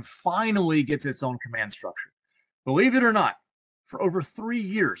program finally gets its own command structure. Believe it or not, for over 3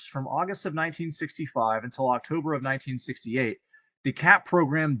 years, from August of 1965 until October of 1968, the CAP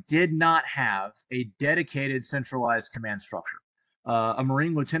program did not have a dedicated centralized command structure. A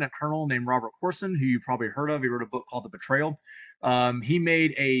Marine Lieutenant Colonel named Robert Corson, who you probably heard of, he wrote a book called The Betrayal. He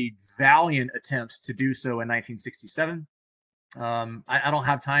made a valiant attempt to do so in 1967. I don't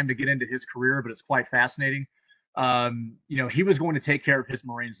have time to get into his career, but it's quite fascinating. He was going to take care of his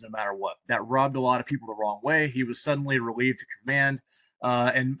Marines no matter what. That rubbed a lot of people the wrong way. He was suddenly relieved to command,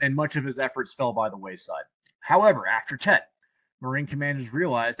 and much of his efforts fell by the wayside. However, after Tet, Marine commanders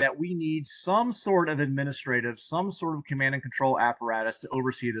realized that we need some sort of administrative, some sort of command and control apparatus to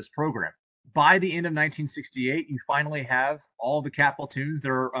oversee this program. By the end of 1968, you finally have all the CAP platoons.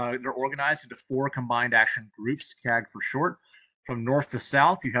 They're organized into 4 combined action groups, CAG for short. From north to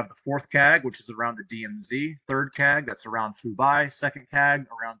south, you have the 4th CAG, which is around the DMZ, 3rd CAG, that's around Phu Bai, 2nd CAG,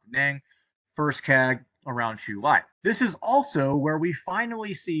 around Da Nang, 1st CAG, around Chu Lai. This is also where we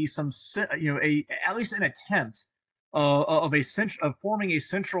finally see some, at least an attempt of forming a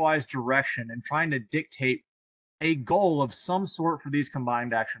centralized direction and trying to dictate a goal of some sort for these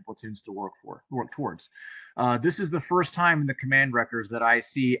combined action platoons to work towards. This is the first time in the command records that I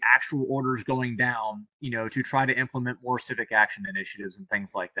see actual orders going down, to try to implement more civic action initiatives and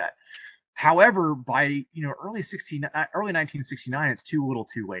things like that. However, by early 1969, it's too little,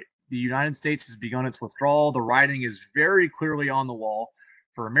 too late. The United States has begun its withdrawal. The writing is very clearly on the wall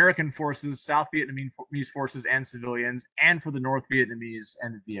for American forces, South Vietnamese forces and civilians, and for the North Vietnamese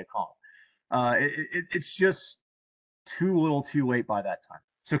and the Viet Cong. It's just too little, too late by that time.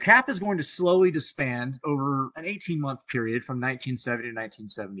 So CAP is going to slowly disband over an 18-month period from 1970 to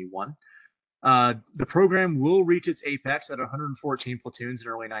 1971. The program will reach its apex at 114 platoons in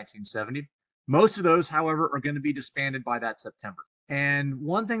early 1970. Most of those, however, are going to be disbanded by that September. And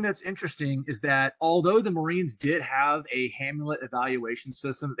one thing that's interesting is that although the Marines did have a Hamlet evaluation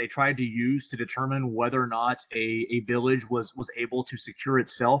system that they tried to use to determine whether or not a village was able to secure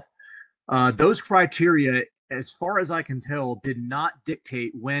itself, those criteria, as far as I can tell, did not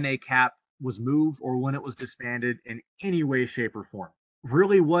dictate when a CAP was moved or when it was disbanded in any way, shape, or form.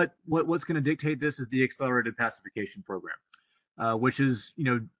 Really, what's going to dictate this is the accelerated pacification program, which is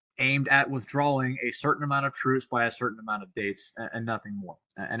aimed at withdrawing a certain amount of troops by a certain amount of dates and nothing more.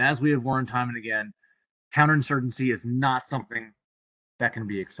 And as we have learned time and again, counterinsurgency is not something that can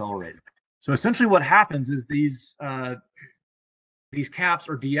be accelerated. So essentially, what happens is these CAPs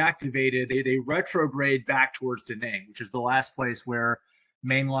are deactivated. They retrograde back towards Da Nang, which is the last place where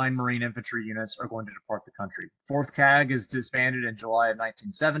mainline Marine infantry units are going to depart the country. 4th CAG is disbanded in July of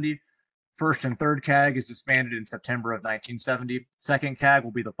 1970. 1st and 3rd CAG is disbanded in September of 1970. 2nd CAG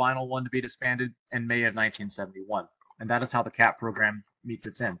will be the final one to be disbanded in May of 1971. And that is how the CAP program meets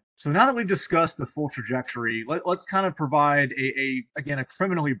its end. So now that we've discussed the full trajectory, let's kind of provide a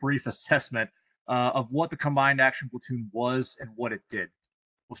criminally brief assessment of what the combined action platoon was and what it did.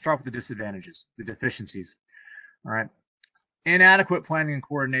 We'll start with the disadvantages, the deficiencies. All right. Inadequate planning and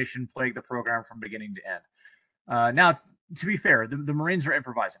coordination plagued the program from beginning to end. Now, to be fair, the Marines are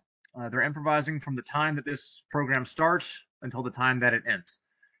improvising. They're improvising from the time that this program starts until the time that it ends.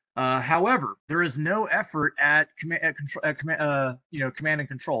 However, there is no effort at command and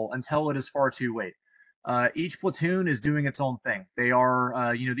control until it is far too late. Each platoon is doing its own thing. They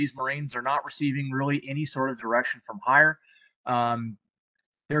are, these Marines are not receiving really any sort of direction from higher.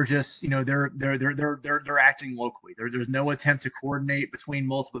 They're just, they're acting locally. There's no attempt to coordinate between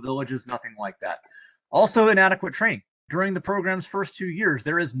multiple villages, nothing like that. Also, inadequate training. During the program's first 2 years,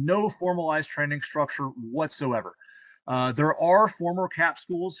 there is no formalized training structure whatsoever. There are former CAP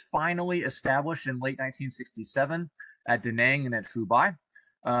schools finally established in late 1967 at Da Nang and at Phu Bai.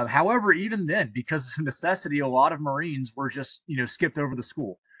 However, even then, because of necessity, a lot of Marines were just, skipped over the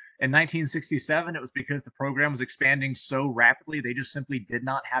school. In 1967, it was because the program was expanding so rapidly, they just simply did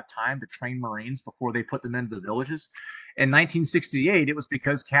not have time to train Marines before they put them into the villages. In 1968, it was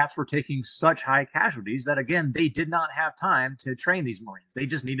because Caps were taking such high casualties that, again, they did not have time to train these Marines. They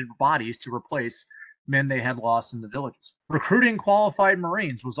just needed bodies to replace men they had lost in the villages. Recruiting qualified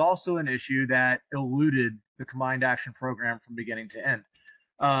Marines was also an issue that eluded the Combined Action Program from beginning to end.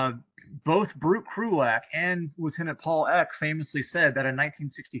 Both Brute Krulak and Lieutenant Paul Eck famously said that in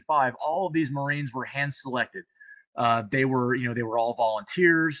 1965, all of these Marines were hand selected. They were all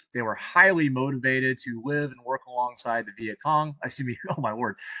volunteers. They were highly motivated to live and work alongside the Viet Cong. Excuse me, oh my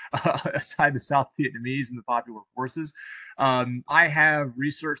word, aside the South Vietnamese and the Popular Forces. I have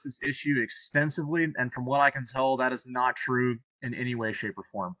researched this issue extensively, and from what I can tell, that is not true in any way, shape, or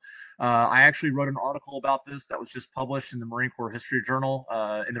form. I actually wrote an article about this that was just published in the Marine Corps History Journal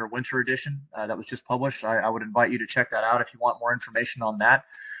in their winter edition that was just published. I would invite you to check that out if you want more information on that.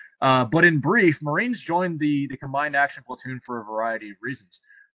 But in brief, Marines joined the Combined Action Platoon for a variety of reasons.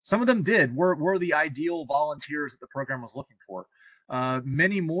 Some of them were the ideal volunteers that the program was looking for.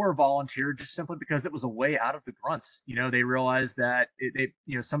 Many more volunteered just simply because it was a way out of the grunts. They realized that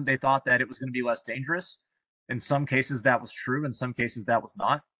they thought that it was going to be less dangerous. In some cases, that was true. In some cases, that was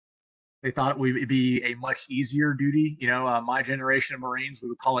not. They thought it would be a much easier duty. My generation of Marines, we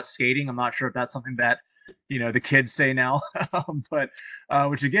would call it skating. I'm not sure if that's something that the kids say now, but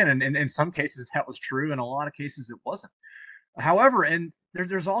which again, in some cases that was true. In a lot of cases, it wasn't. However, and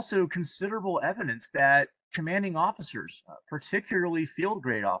there's also considerable evidence that commanding officers, particularly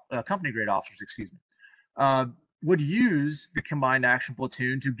company grade officers, would use the Combined Action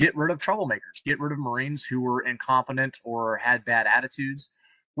Platoon to get rid of troublemakers, get rid of Marines who were incompetent or had bad attitudes,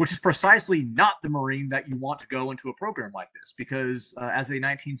 which is precisely not the Marine that you want to go into a program like this. Because as a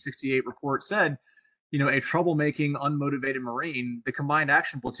 1968 report said, a troublemaking, unmotivated Marine, the Combined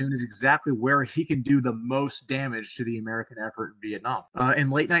Action Platoon is exactly where he can do the most damage to the American effort in Vietnam. In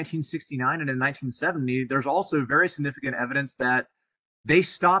late 1969 and in 1970, there's also very significant evidence that they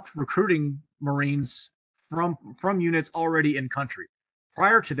stopped recruiting Marines from units already in country.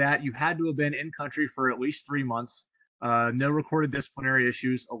 Prior to that, you had to have been in country for at least 3 months. No recorded disciplinary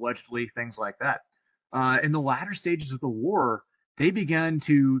issues, allegedly, things like that. In the latter stages of the war, they began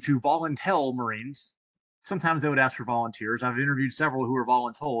to volunteer Marines. Sometimes they would ask for volunteers. I've interviewed several who were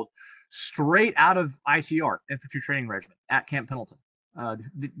voluntold straight out of ITR, Infantry Training Regiment, at Camp Pendleton.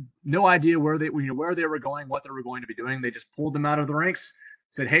 No idea where they were going, what they were going to be doing. They just pulled them out of the ranks,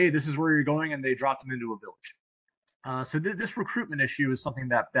 said, "Hey, this is where you're going," and they dropped them into a village. So this recruitment issue is something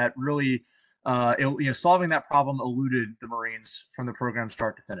that really, solving that problem eluded the Marines from the program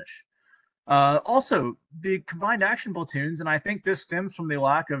start to finish. Also, the Combined Action Platoons, and I think this stems from the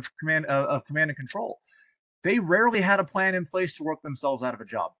lack of command and control. They rarely had a plan in place to work themselves out of a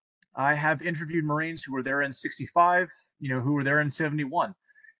job. I have interviewed Marines who were there in 65, who were there in 71.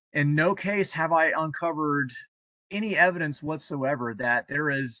 In no case have I uncovered any evidence whatsoever that there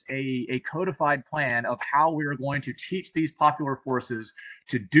is a codified plan of how we are going to teach these popular forces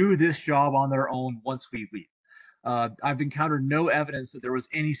to do this job on their own once we leave. I've encountered no evidence that there was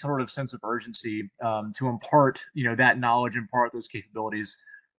any sort of sense of urgency to impart, that knowledge, impart those capabilities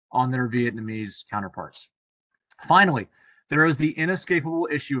on their Vietnamese counterparts. Finally, there is the inescapable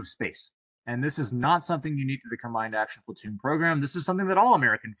issue of space. And this is not something unique to the Combined Action Platoon program. This is something that all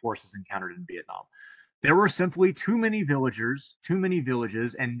American forces encountered in Vietnam. There were simply too many villages,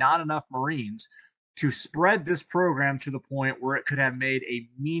 and not enough Marines to spread this program to the point where it could have made a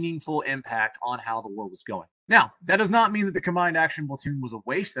meaningful impact on how the war was going. Now, that does not mean that the Combined Action Platoon was a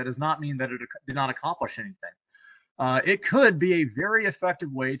waste. That does not mean that it did not accomplish anything. It could be a very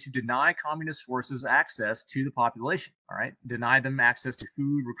effective way to deny communist forces access to the population, all right? Deny them access to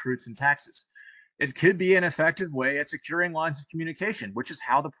food, recruits, and taxes. It could be an effective way at securing lines of communication, which is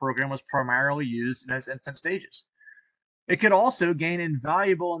how the program was primarily used in its infant stages. It could also gain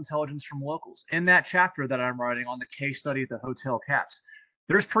invaluable intelligence from locals. In that chapter that I'm writing on the case study at the Hotel Caps,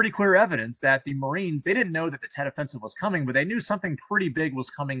 there's pretty clear evidence that the Marines, they didn't know that the Tet Offensive was coming, but they knew something pretty big was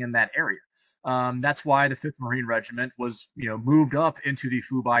coming in that area. That's why the 5th Marine Regiment was, moved up into the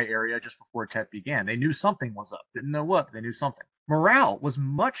Phu Bai area just before Tet began. They knew something was up. Didn't know what, but they knew something. Morale was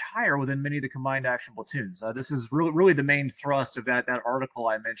much higher within many of the Combined Action Platoons. This is really the main thrust of that article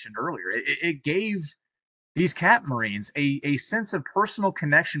I mentioned earlier. It gave these Cap Marines a sense of personal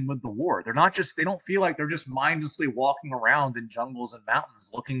connection with the war. They don't feel like they're just mindlessly walking around in jungles and mountains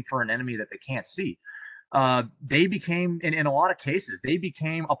looking for an enemy that they can't see. They became, in a lot of cases, they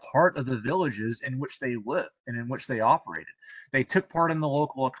became a part of the villages in which they lived and in which they operated. They took part in the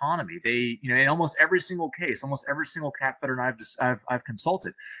local economy. They, in almost every single case, almost every single Cap veteran I've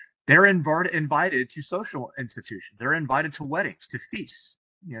consulted, They're invited to social institutions. They're invited to weddings, to feasts,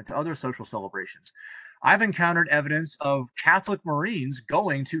 to other social celebrations. I've encountered evidence of Catholic Marines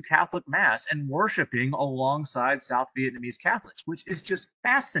going to Catholic Mass and worshiping alongside South Vietnamese Catholics, which is just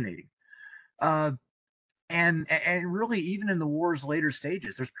fascinating. Uh, and really, even in the war's later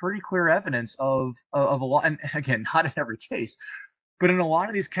stages, there's pretty clear evidence of a lot. And again, not in every case, but in a lot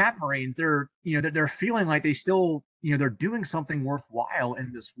of these Cap Marines, they're feeling like they still, they're doing something worthwhile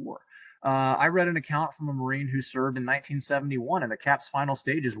in this war. I read an account from a Marine who served in 1971 in the Cap's final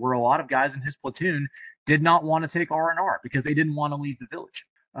stages, where a lot of guys in his platoon did not want to take R&R because they didn't want to leave the village,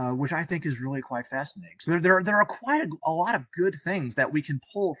 which I think is really quite fascinating. So there are quite a lot of good things that we can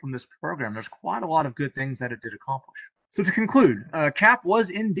pull from this program. There's quite a lot of good things that it did accomplish. So to conclude, CAP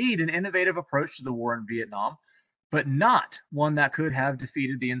was indeed an innovative approach to the war in Vietnam, but not one that could have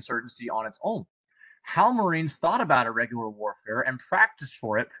defeated the insurgency on its own. How Marines thought about irregular warfare and practiced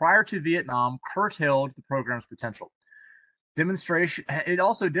for it prior to Vietnam curtailed the program's potential. It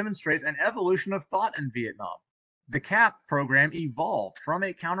also demonstrates an evolution of thought in Vietnam. The CAP program evolved from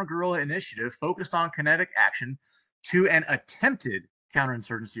a counter-guerrilla initiative focused on kinetic action to an attempted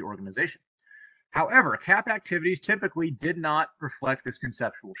counterinsurgency organization. However, CAP activities typically did not reflect this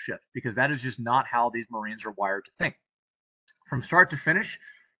conceptual shift because that is just not how these Marines are wired to think. From start to finish,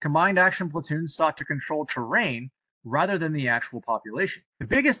 combined action platoons sought to control terrain rather than the actual population. The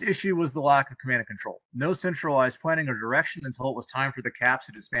biggest issue was the lack of command and control. No centralized planning or direction until it was time for the CAPs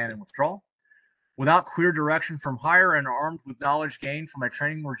to disband and withdraw. Without clear direction from higher and armed with knowledge gained from a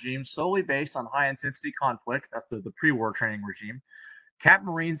training regime solely based on high-intensity conflict, that's the pre-war training regime, CAP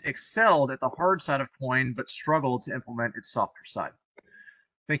Marines excelled at the hard side of coin, but struggled to implement its softer side.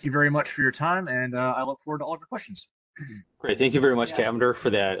 Thank you very much for your time, and I look forward to all of your questions. Great. Thank you very much, Cavender,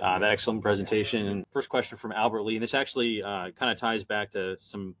 for that excellent presentation. And first question from Albert Lee, and this actually kind of ties back to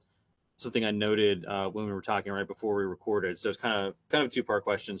something I noted when we were talking right before we recorded. So it's kind of a two-part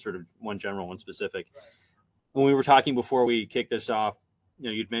question, sort of one general, one specific. When we were talking before we kicked this off,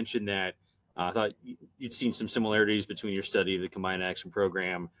 you'd mentioned that I thought you'd seen some similarities between your study of the Combined Action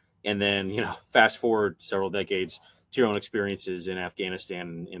Program and then, fast forward several decades to your own experiences in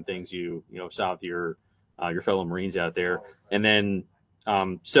Afghanistan and things you saw with your fellow Marines out there. And then,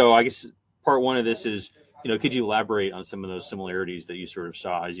 so I guess part one of this is, could you elaborate on some of those similarities that you sort of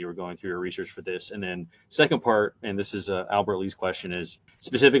saw as you were going through your research for this? And then second part, and this is Albert Lee's question, is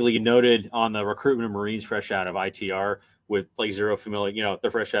specifically you noted on the recruitment of Marines fresh out of ITR with like zero familiar,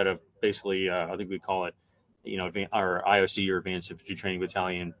 they're fresh out of basically, I think we call it, our IOC or Advanced Infantry Training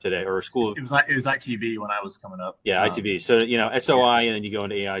Battalion today, or school. It was ITB when I was coming up. Yeah, ITB. So, SOI, and then you go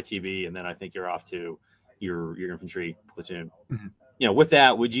into AITB, and then I think you're off to your infantry platoon. Mm-hmm. With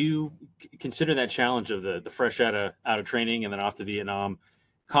that, would you consider that challenge of the fresh out of training and then off to Vietnam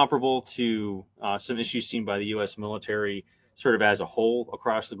comparable to some issues seen by the U.S. military sort of as a whole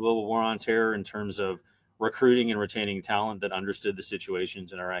across the global war on terror in terms of recruiting and retaining talent that understood the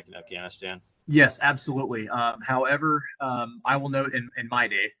situations in Iraq and Afghanistan? Yes, absolutely. However, I will note in my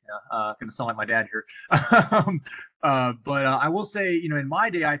day, going to sound like my dad here, but I will say, in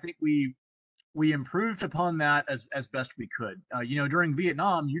my day, I think we improved upon that as best we could. During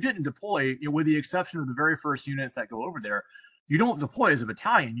Vietnam, you didn't deploy, with the exception of the very first units that go over there, you don't deploy as a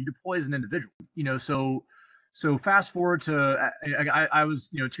battalion, you deploy as an individual. So fast forward to, I was,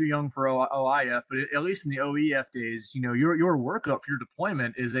 too young for OIF, but at least in the OEF days, your workup for your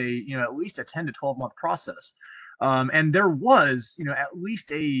deployment is at least a 10 to 12 month process. And there was, at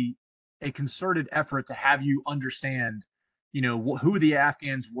least a concerted effort to have you understand, who the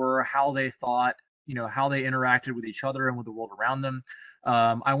Afghans were, how they thought, how they interacted with each other and with the world around them.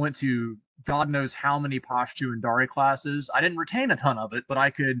 I went to God knows how many Pashto and Dari classes. I didn't retain a ton of it, but I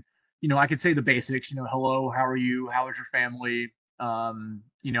could say the basics, hello, how are you? How is your family? I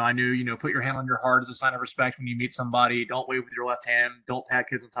knew, put your hand on your heart as a sign of respect when you meet somebody. Don't wave with your left hand. Don't pat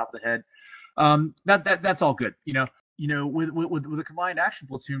kids on top of the head. That's all good. With the Combined Action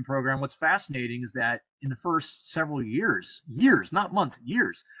Platoon program, what's fascinating is that in the first several years, not months,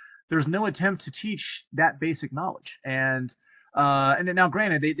 years, there's no attempt to teach that basic knowledge. And now,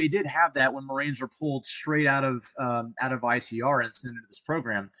 granted, they did have that when Marines were pulled straight out of ITR and sent into this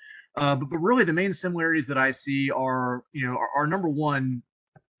program. But really, the main similarities that I see are number one,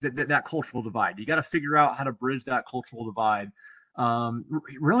 that cultural divide. You got to figure out how to bridge that cultural divide,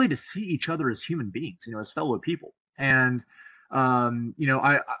 really to see each other as human beings, as fellow people. And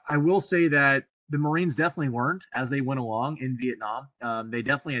I will say that the Marines definitely learned as they went along in Vietnam. They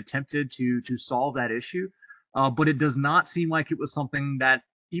definitely attempted to solve that issue, but it does not seem like it was something that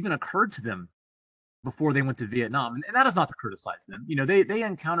even occurred to them before they went to Vietnam. And that is not to criticize them. You know, they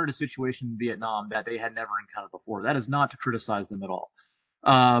encountered a situation in Vietnam that they had never encountered before. That is not to criticize them at all.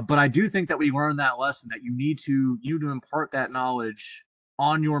 But I do think that we learned that lesson, that you to impart that knowledge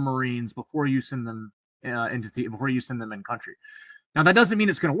on your Marines before you send them before you send them in country. Now that doesn't mean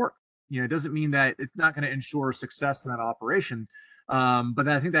it's going to work. You know, it doesn't mean that it's not going to ensure success in that operation. But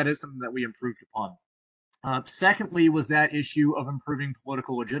I think that is something that we improved upon. Secondly, was that issue of improving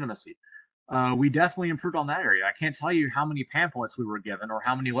political legitimacy. We definitely improved on that area. I can't tell you how many pamphlets we were given or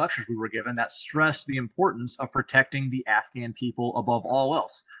how many lectures we were given that stressed the importance of protecting the Afghan people above all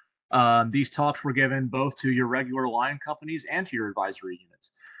else. These talks were given both to your regular line companies and to your advisory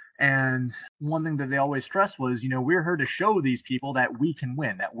units. And one thing that they always stressed was, you know, we're here to show these people that we can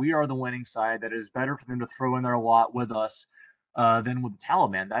win, that we are the winning side, that it is better for them to throw in their lot with us than with the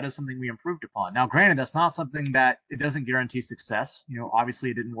Taliban. That is something we improved upon. Now, granted, that's not something that it doesn't guarantee success. You know, obviously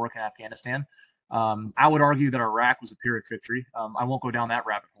it didn't work in Afghanistan. I would argue that Iraq was a Pyrrhic victory. I won't go down that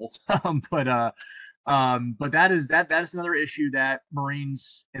rabbit hole, but that is another issue that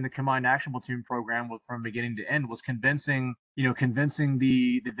Marines in the Combined Action Platoon program, from beginning to end, was convincing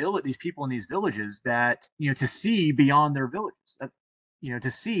these people in these villages that, you know, to see beyond their villages, that, you know,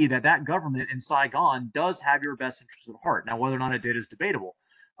 to see that government in Saigon does have your best interests at heart. Now, whether or not it did is debatable.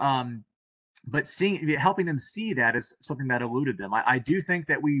 But helping them see that is something that eluded them. I do think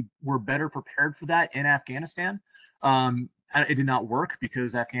that we were better prepared for that in Afghanistan. It did not work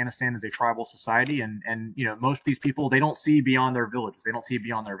because Afghanistan is a tribal society, and you know, most of these people, they don't see beyond their villages, they don't see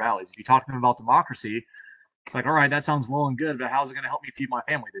beyond their valleys. If you talk to them about democracy, it's like, all right, that sounds well and good, but how's it going to help me feed my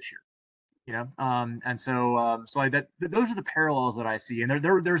family this year? You know, and so those are the parallels that I see, and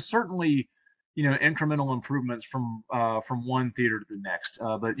there's certainly, you know, incremental improvements from one theater to the next.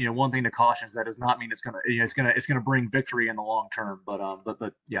 But you know, one thing to caution is that does not mean it's gonna bring victory in the long term. But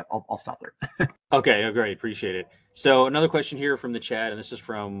yeah, I'll stop there. Okay, great, appreciate it. So another question here from the chat, and this is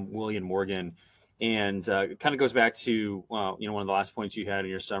from William Morgan, and it kind of goes back to you know, one of the last points you had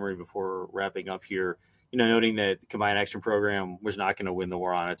in your summary before wrapping up here. You know, noting that the Combined Action Program was not going to win the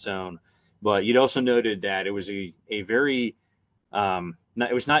war on its own, but you'd also noted that it was a very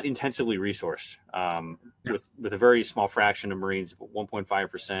it was not intensively resourced, with a very small fraction of Marines,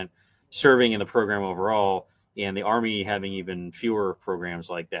 1.5%, serving in the program overall, and the Army having even fewer programs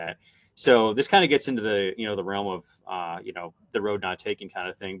like that. So this kind of gets into the, you know, the realm of you know, the road not taken kind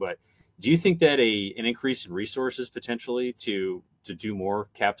of thing. But do you think that an increase in resources potentially to do more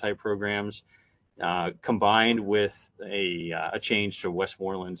cap type programs, combined with a change to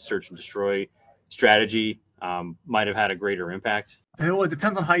Westmoreland's search and destroy strategy, might have had a greater impact? Well, it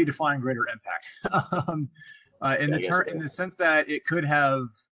depends on how you define greater impact. In the sense that it could have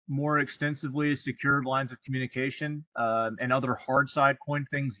more extensively secured lines of communication and other hard side coin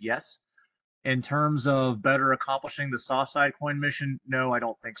things, yes. In terms of better accomplishing the soft side coin mission, no, I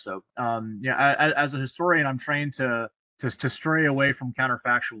don't think so. Yeah, as a historian, I'm trained to stray away from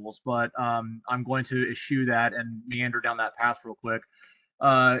counterfactuals, but I'm going to eschew that and meander down that path real quick.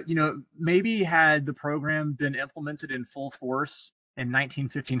 You know, maybe had the program been implemented in full force in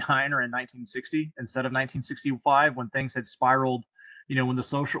 1959 or in 1960 instead of 1965, when things had spiraled, you know, when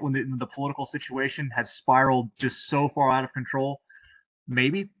the political situation had spiraled just so far out of control,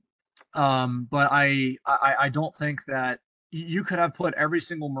 maybe. But I don't think that you could have put every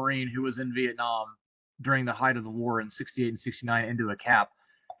single Marine who was in Vietnam during the height of the war in 68 and 69 into a cap,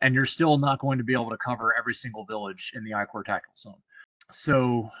 and you're still not going to be able to cover every single village in the I-Corps tactical zone.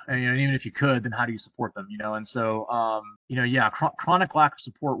 So, you know, even if you could, then how do you support them? You know, and so, you know, yeah, chronic lack of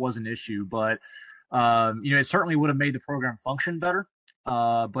support was an issue, but you know, it certainly would have made the program function better.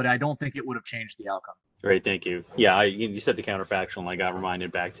 But I don't think it would have changed the outcome. Great, thank you. Yeah, you said the counterfactual, and I got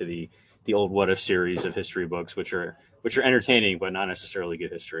reminded back to the old What If series of history books, which are entertaining but not necessarily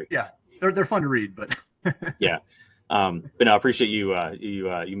good history. Yeah, they're fun to read, but yeah. But no, I appreciate you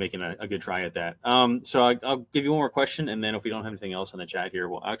making a good try at that. So I'll give you one more question, and then if we don't have anything else on the chat here,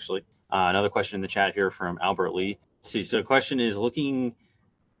 well, actually, another question in the chat here from Albert Lee. See, so the question is looking.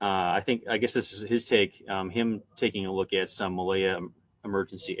 I guess this is his take. Him taking a look at some Malaya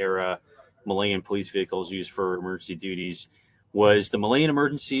emergency era Malayan police vehicles used for emergency duties. Was the Malayan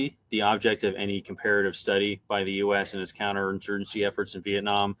emergency the object of any comparative study by the U.S. in its counterinsurgency efforts in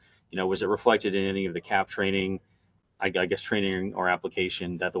Vietnam? You know, was it reflected in any of the CAP training, I guess training or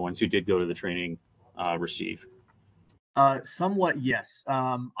application that the ones who did go to the training receive? Somewhat, yes.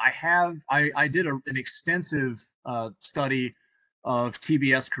 I did an extensive study of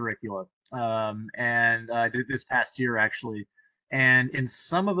TBS curricula, and I did this past year actually. And in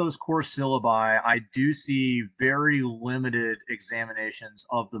some of those course syllabi, I do see very limited examinations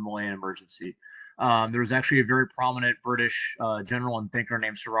of the Malayan emergency. There was actually a very prominent British general and thinker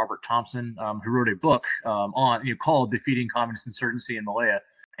named Sir Robert Thompson, who wrote a book called "Defeating Communist Insurgency in Malaya,"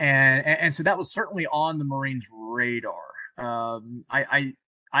 and so that was certainly on the Marines' radar.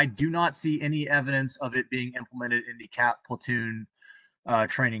 I do not see any evidence of it being implemented in the CAP platoon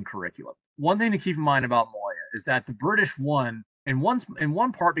training curriculum. One thing to keep in mind about Malaya is that the British won in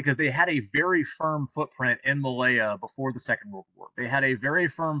one part because they had a very firm footprint in Malaya before the Second World War. They had a very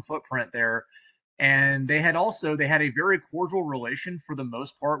firm footprint there, and they had a very cordial relation for the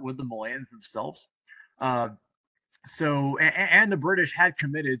most part with the Malayans themselves. And the British had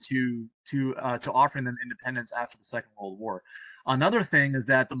committed to offering them independence after the Second World War. Another thing is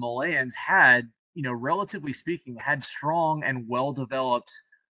that the Malayans had, relatively speaking, had strong and well-developed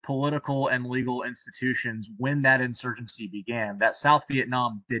political and legal institutions when that insurgency began that South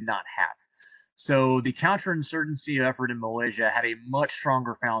Vietnam did not have. So the counterinsurgency effort in Malaysia had a much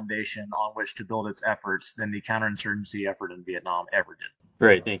stronger foundation on which to build its efforts than the counterinsurgency effort in Vietnam ever did.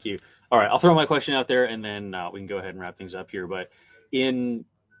 Great, thank you. All right, I'll throw my question out there, and then we can go ahead and wrap things up here. But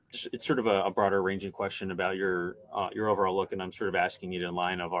it's sort of a broader ranging question about your overall look, and I'm sort of asking it in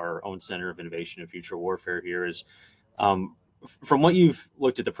line of our own Center of Innovation and Future Warfare here is, from what you've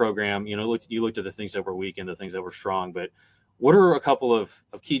looked at the program, you looked at the things that were weak and the things that were strong, but what are a couple of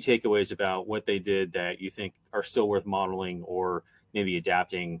key takeaways about what they did that you think are still worth modeling or maybe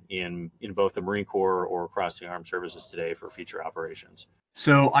adapting in both the Marine Corps or across the armed services today for future operations?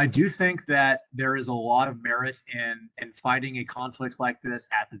 So I do think that there is a lot of merit in fighting a conflict like this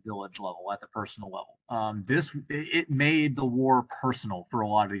at the village level, at the personal level. It made the war personal for a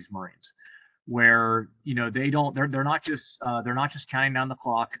lot of these Marines, where they're not just counting down the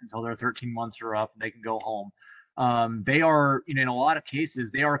clock until their 13 months are up and they can go home. They are, in a lot of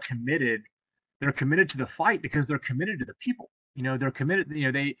cases, they are committed. They're committed to the fight because they're committed to the people. They're committed.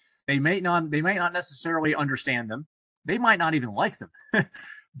 They might not necessarily understand them. They might not even like them,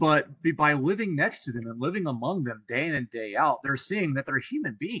 but by living next to them and living among them day in and day out, they're seeing that they're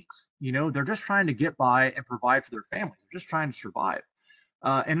human beings. They're just trying to get by and provide for their families. They're just trying to survive.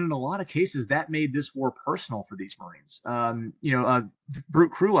 And in a lot of cases, that made this war personal for these Marines.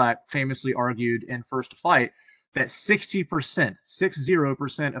 Brute Krulak famously argued in First to Fight that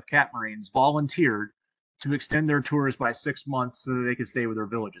 60% of CAP Marines volunteered to extend their tours by 6 months so that they could stay with their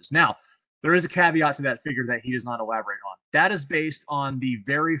villages. Now, there is a caveat to that figure that he does not elaborate on. That is based on the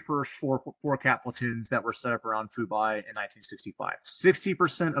very first four CAP platoons that were set up around Fubai in 1965.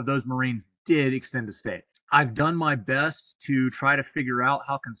 60% of those Marines did extend to stay. I've done my best to try to figure out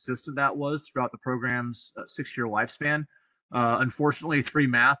how consistent that was throughout the program's 6-year lifespan. Unfortunately, 3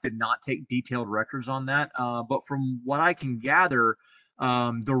 Math did not take detailed records on that. But from what I can gather,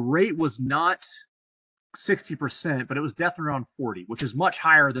 the rate was not 60%, but it was definitely around 40, which is much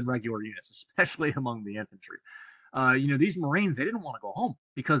higher than regular units, especially among the infantry. These Marines, they didn't want to go home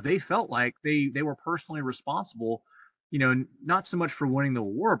because they felt like they were personally responsible, not so much for winning the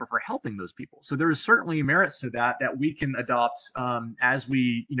war, but for helping those people. So there's certainly merits to that we can adopt as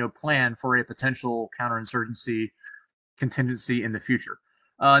we, plan for a potential counterinsurgency contingency in the future.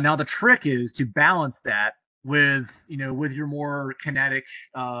 Now the trick is to balance that with your more kinetic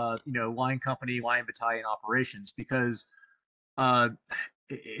line company, line battalion operations, because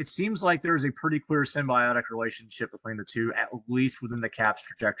it seems like there's a pretty clear symbiotic relationship between the two, at least within the CAP's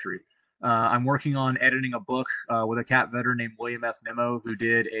trajectory. I'm working on editing a book with a CAP veteran named William F. Nimmo, who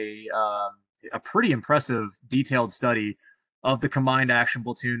did a pretty impressive detailed study of the Combined Action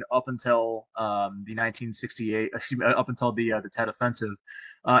Platoon up until the 1968, up until the Tet Offensive.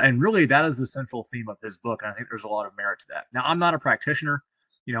 And really, that is the central theme of his book. And I think there's a lot of merit to that. Now, I'm not a practitioner.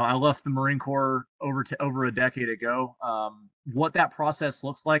 I left the Marine Corps over a decade ago. What that process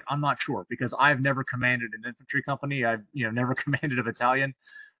looks like, I'm not sure, because I've never commanded an infantry company. I've never commanded a battalion.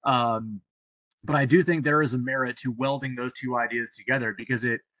 But I do think there is a merit to welding those two ideas together, because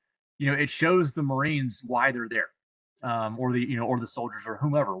it shows the Marines why they're there. Or the soldiers or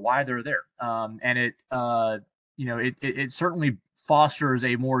whomever, why they're there. And it certainly fosters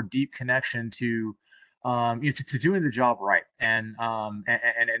a more deep connection to doing the job right and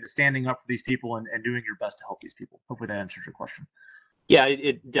standing up for these people and doing your best to help these people. Hopefully that answers your question. Yeah,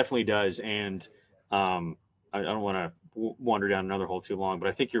 it definitely does. And I don't want to wander down another hole too long, but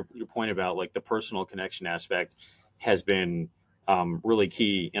I think your point about like the personal connection aspect has been really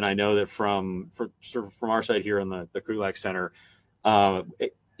key. And I know that from our side here on the Krulak Center,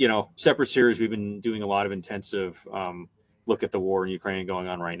 separate series, we've been doing a lot of intensive look at the war in Ukraine going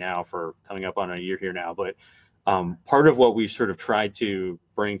on right now for coming up on a year here now. But Part of what we've sort of tried to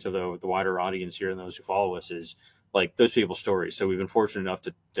bring to the wider audience here and those who follow us is like those people's stories. So we've been fortunate enough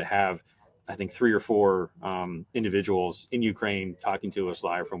to have, I think, 3 or 4 individuals in Ukraine talking to us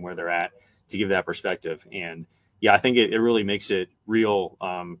live from where they're at to give that perspective. And yeah, I think it really makes it real,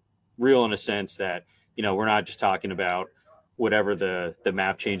 real in a sense that, we're not just talking about whatever the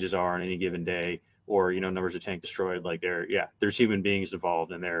map changes are on any given day, or, numbers of tank destroyed. Like there's human beings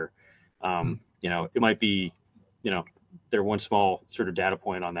involved, and they're, it might be, they're one small sort of data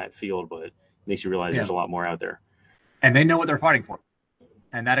point on that field, but it makes you realize there's a lot more out there. And they know what they're fighting for.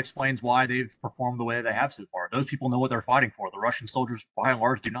 And that explains why they've performed the way they have so far. Those people know what they're fighting for. The Russian soldiers, by and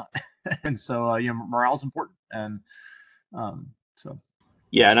large, do not. And so, morale is important. And so.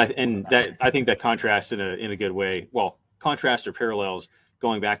 Yeah, and I think that contrasts in a good way. Well, contrast or parallels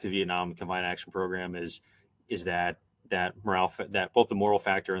going back to Vietnam Combined Action Program is that morale, that both the moral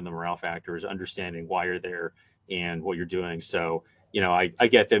factor and the morale factor is understanding why you're there and what you're doing. So, I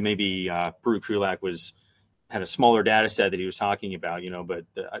get that maybe Baruch Krulak had a smaller data set that he was talking about, but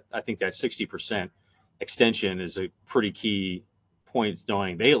I think that 60% extension is a pretty key point,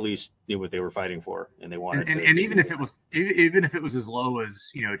 knowing they at least knew what they were fighting for and they wanted to. And even if it was as low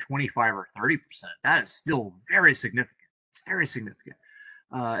as 25 or 30%, that is still very significant. It's very significant,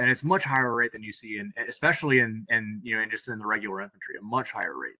 and it's much higher rate than you see especially in just in the regular infantry, a much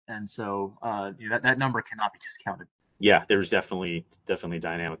higher rate. And so that number cannot be discounted. Yeah, there's definitely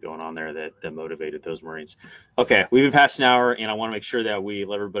dynamic going on there that motivated those Marines. Okay, we've been past an hour, and I want to make sure that we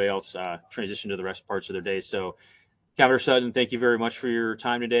let everybody else transition to the rest parts of their day. So, Cavender, Sutton, thank you very much for your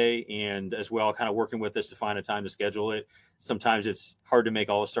time today, and as well, kind of working with us to find a time to schedule it. Sometimes it's hard to make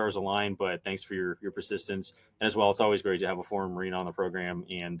all the stars align, but thanks for your persistence. And as well, it's always great to have a former Marine on the program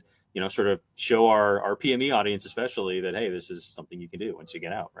and sort of show our PME audience, especially, that, hey, this is something you can do once you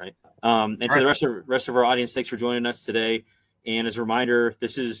get out, right? And to the rest of our audience, thanks for joining us today. And as a reminder,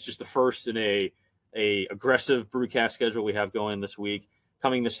 this is just the first in a aggressive broadcast schedule we have going this week.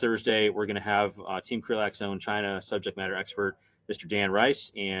 Coming this Thursday, we're going to have Team Krulak's own China subject matter expert, Mr. Dan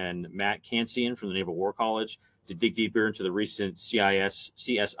Rice, and Matt Kansian from the Naval War College to dig deeper into the recent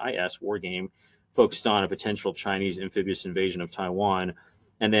CSIS war game focused on a potential Chinese amphibious invasion of Taiwan.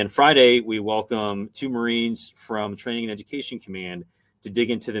 And then Friday, we welcome 2 Marines from Training and Education Command to dig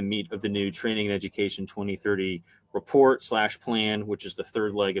into the meat of the new Training and Education 2030 report/plan, which is the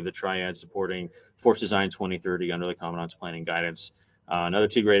third leg of the triad supporting Force Design 2030 under the Commandant's Plan and Guidance. Another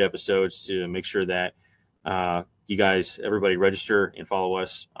 2 great episodes to make sure that you guys, everybody, register and follow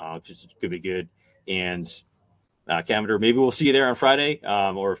us, because it could be good. And Cavender, maybe we'll see you there on Friday,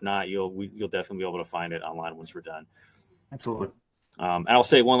 or if not, you'll definitely be able to find it online once we're done. Absolutely. And I'll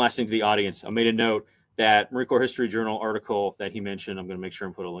say one last thing to the audience. I made a note that Marine Corps History Journal article that he mentioned. I'm going to make sure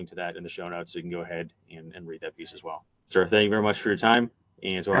and put a link to that in the show notes so you can go ahead and read that piece as well. Sir, thank you very much for your time.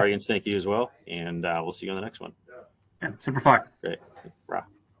 And to our audience, thank you as well. And we'll see you on the next one. Yeah, super fun. Great. Rah.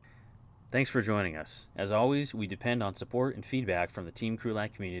 Thanks for joining us. As always, we depend on support and feedback from the Team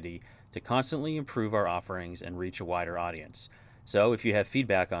Krulak community to constantly improve our offerings and reach a wider audience. So if you have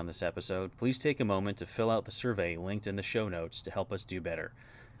feedback on this episode, please take a moment to fill out the survey linked in the show notes to help us do better.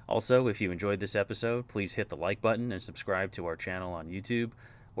 Also, if you enjoyed this episode, please hit the like button and subscribe to our channel on YouTube,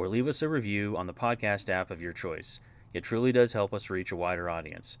 or leave us a review on the podcast app of your choice. It truly does help us reach a wider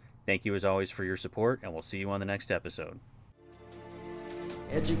audience. Thank you as always for your support, and we'll see you on the next episode.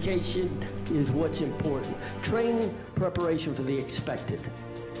 Education is what's important. Training, preparation for the expected.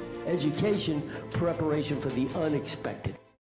 Education, preparation for the unexpected.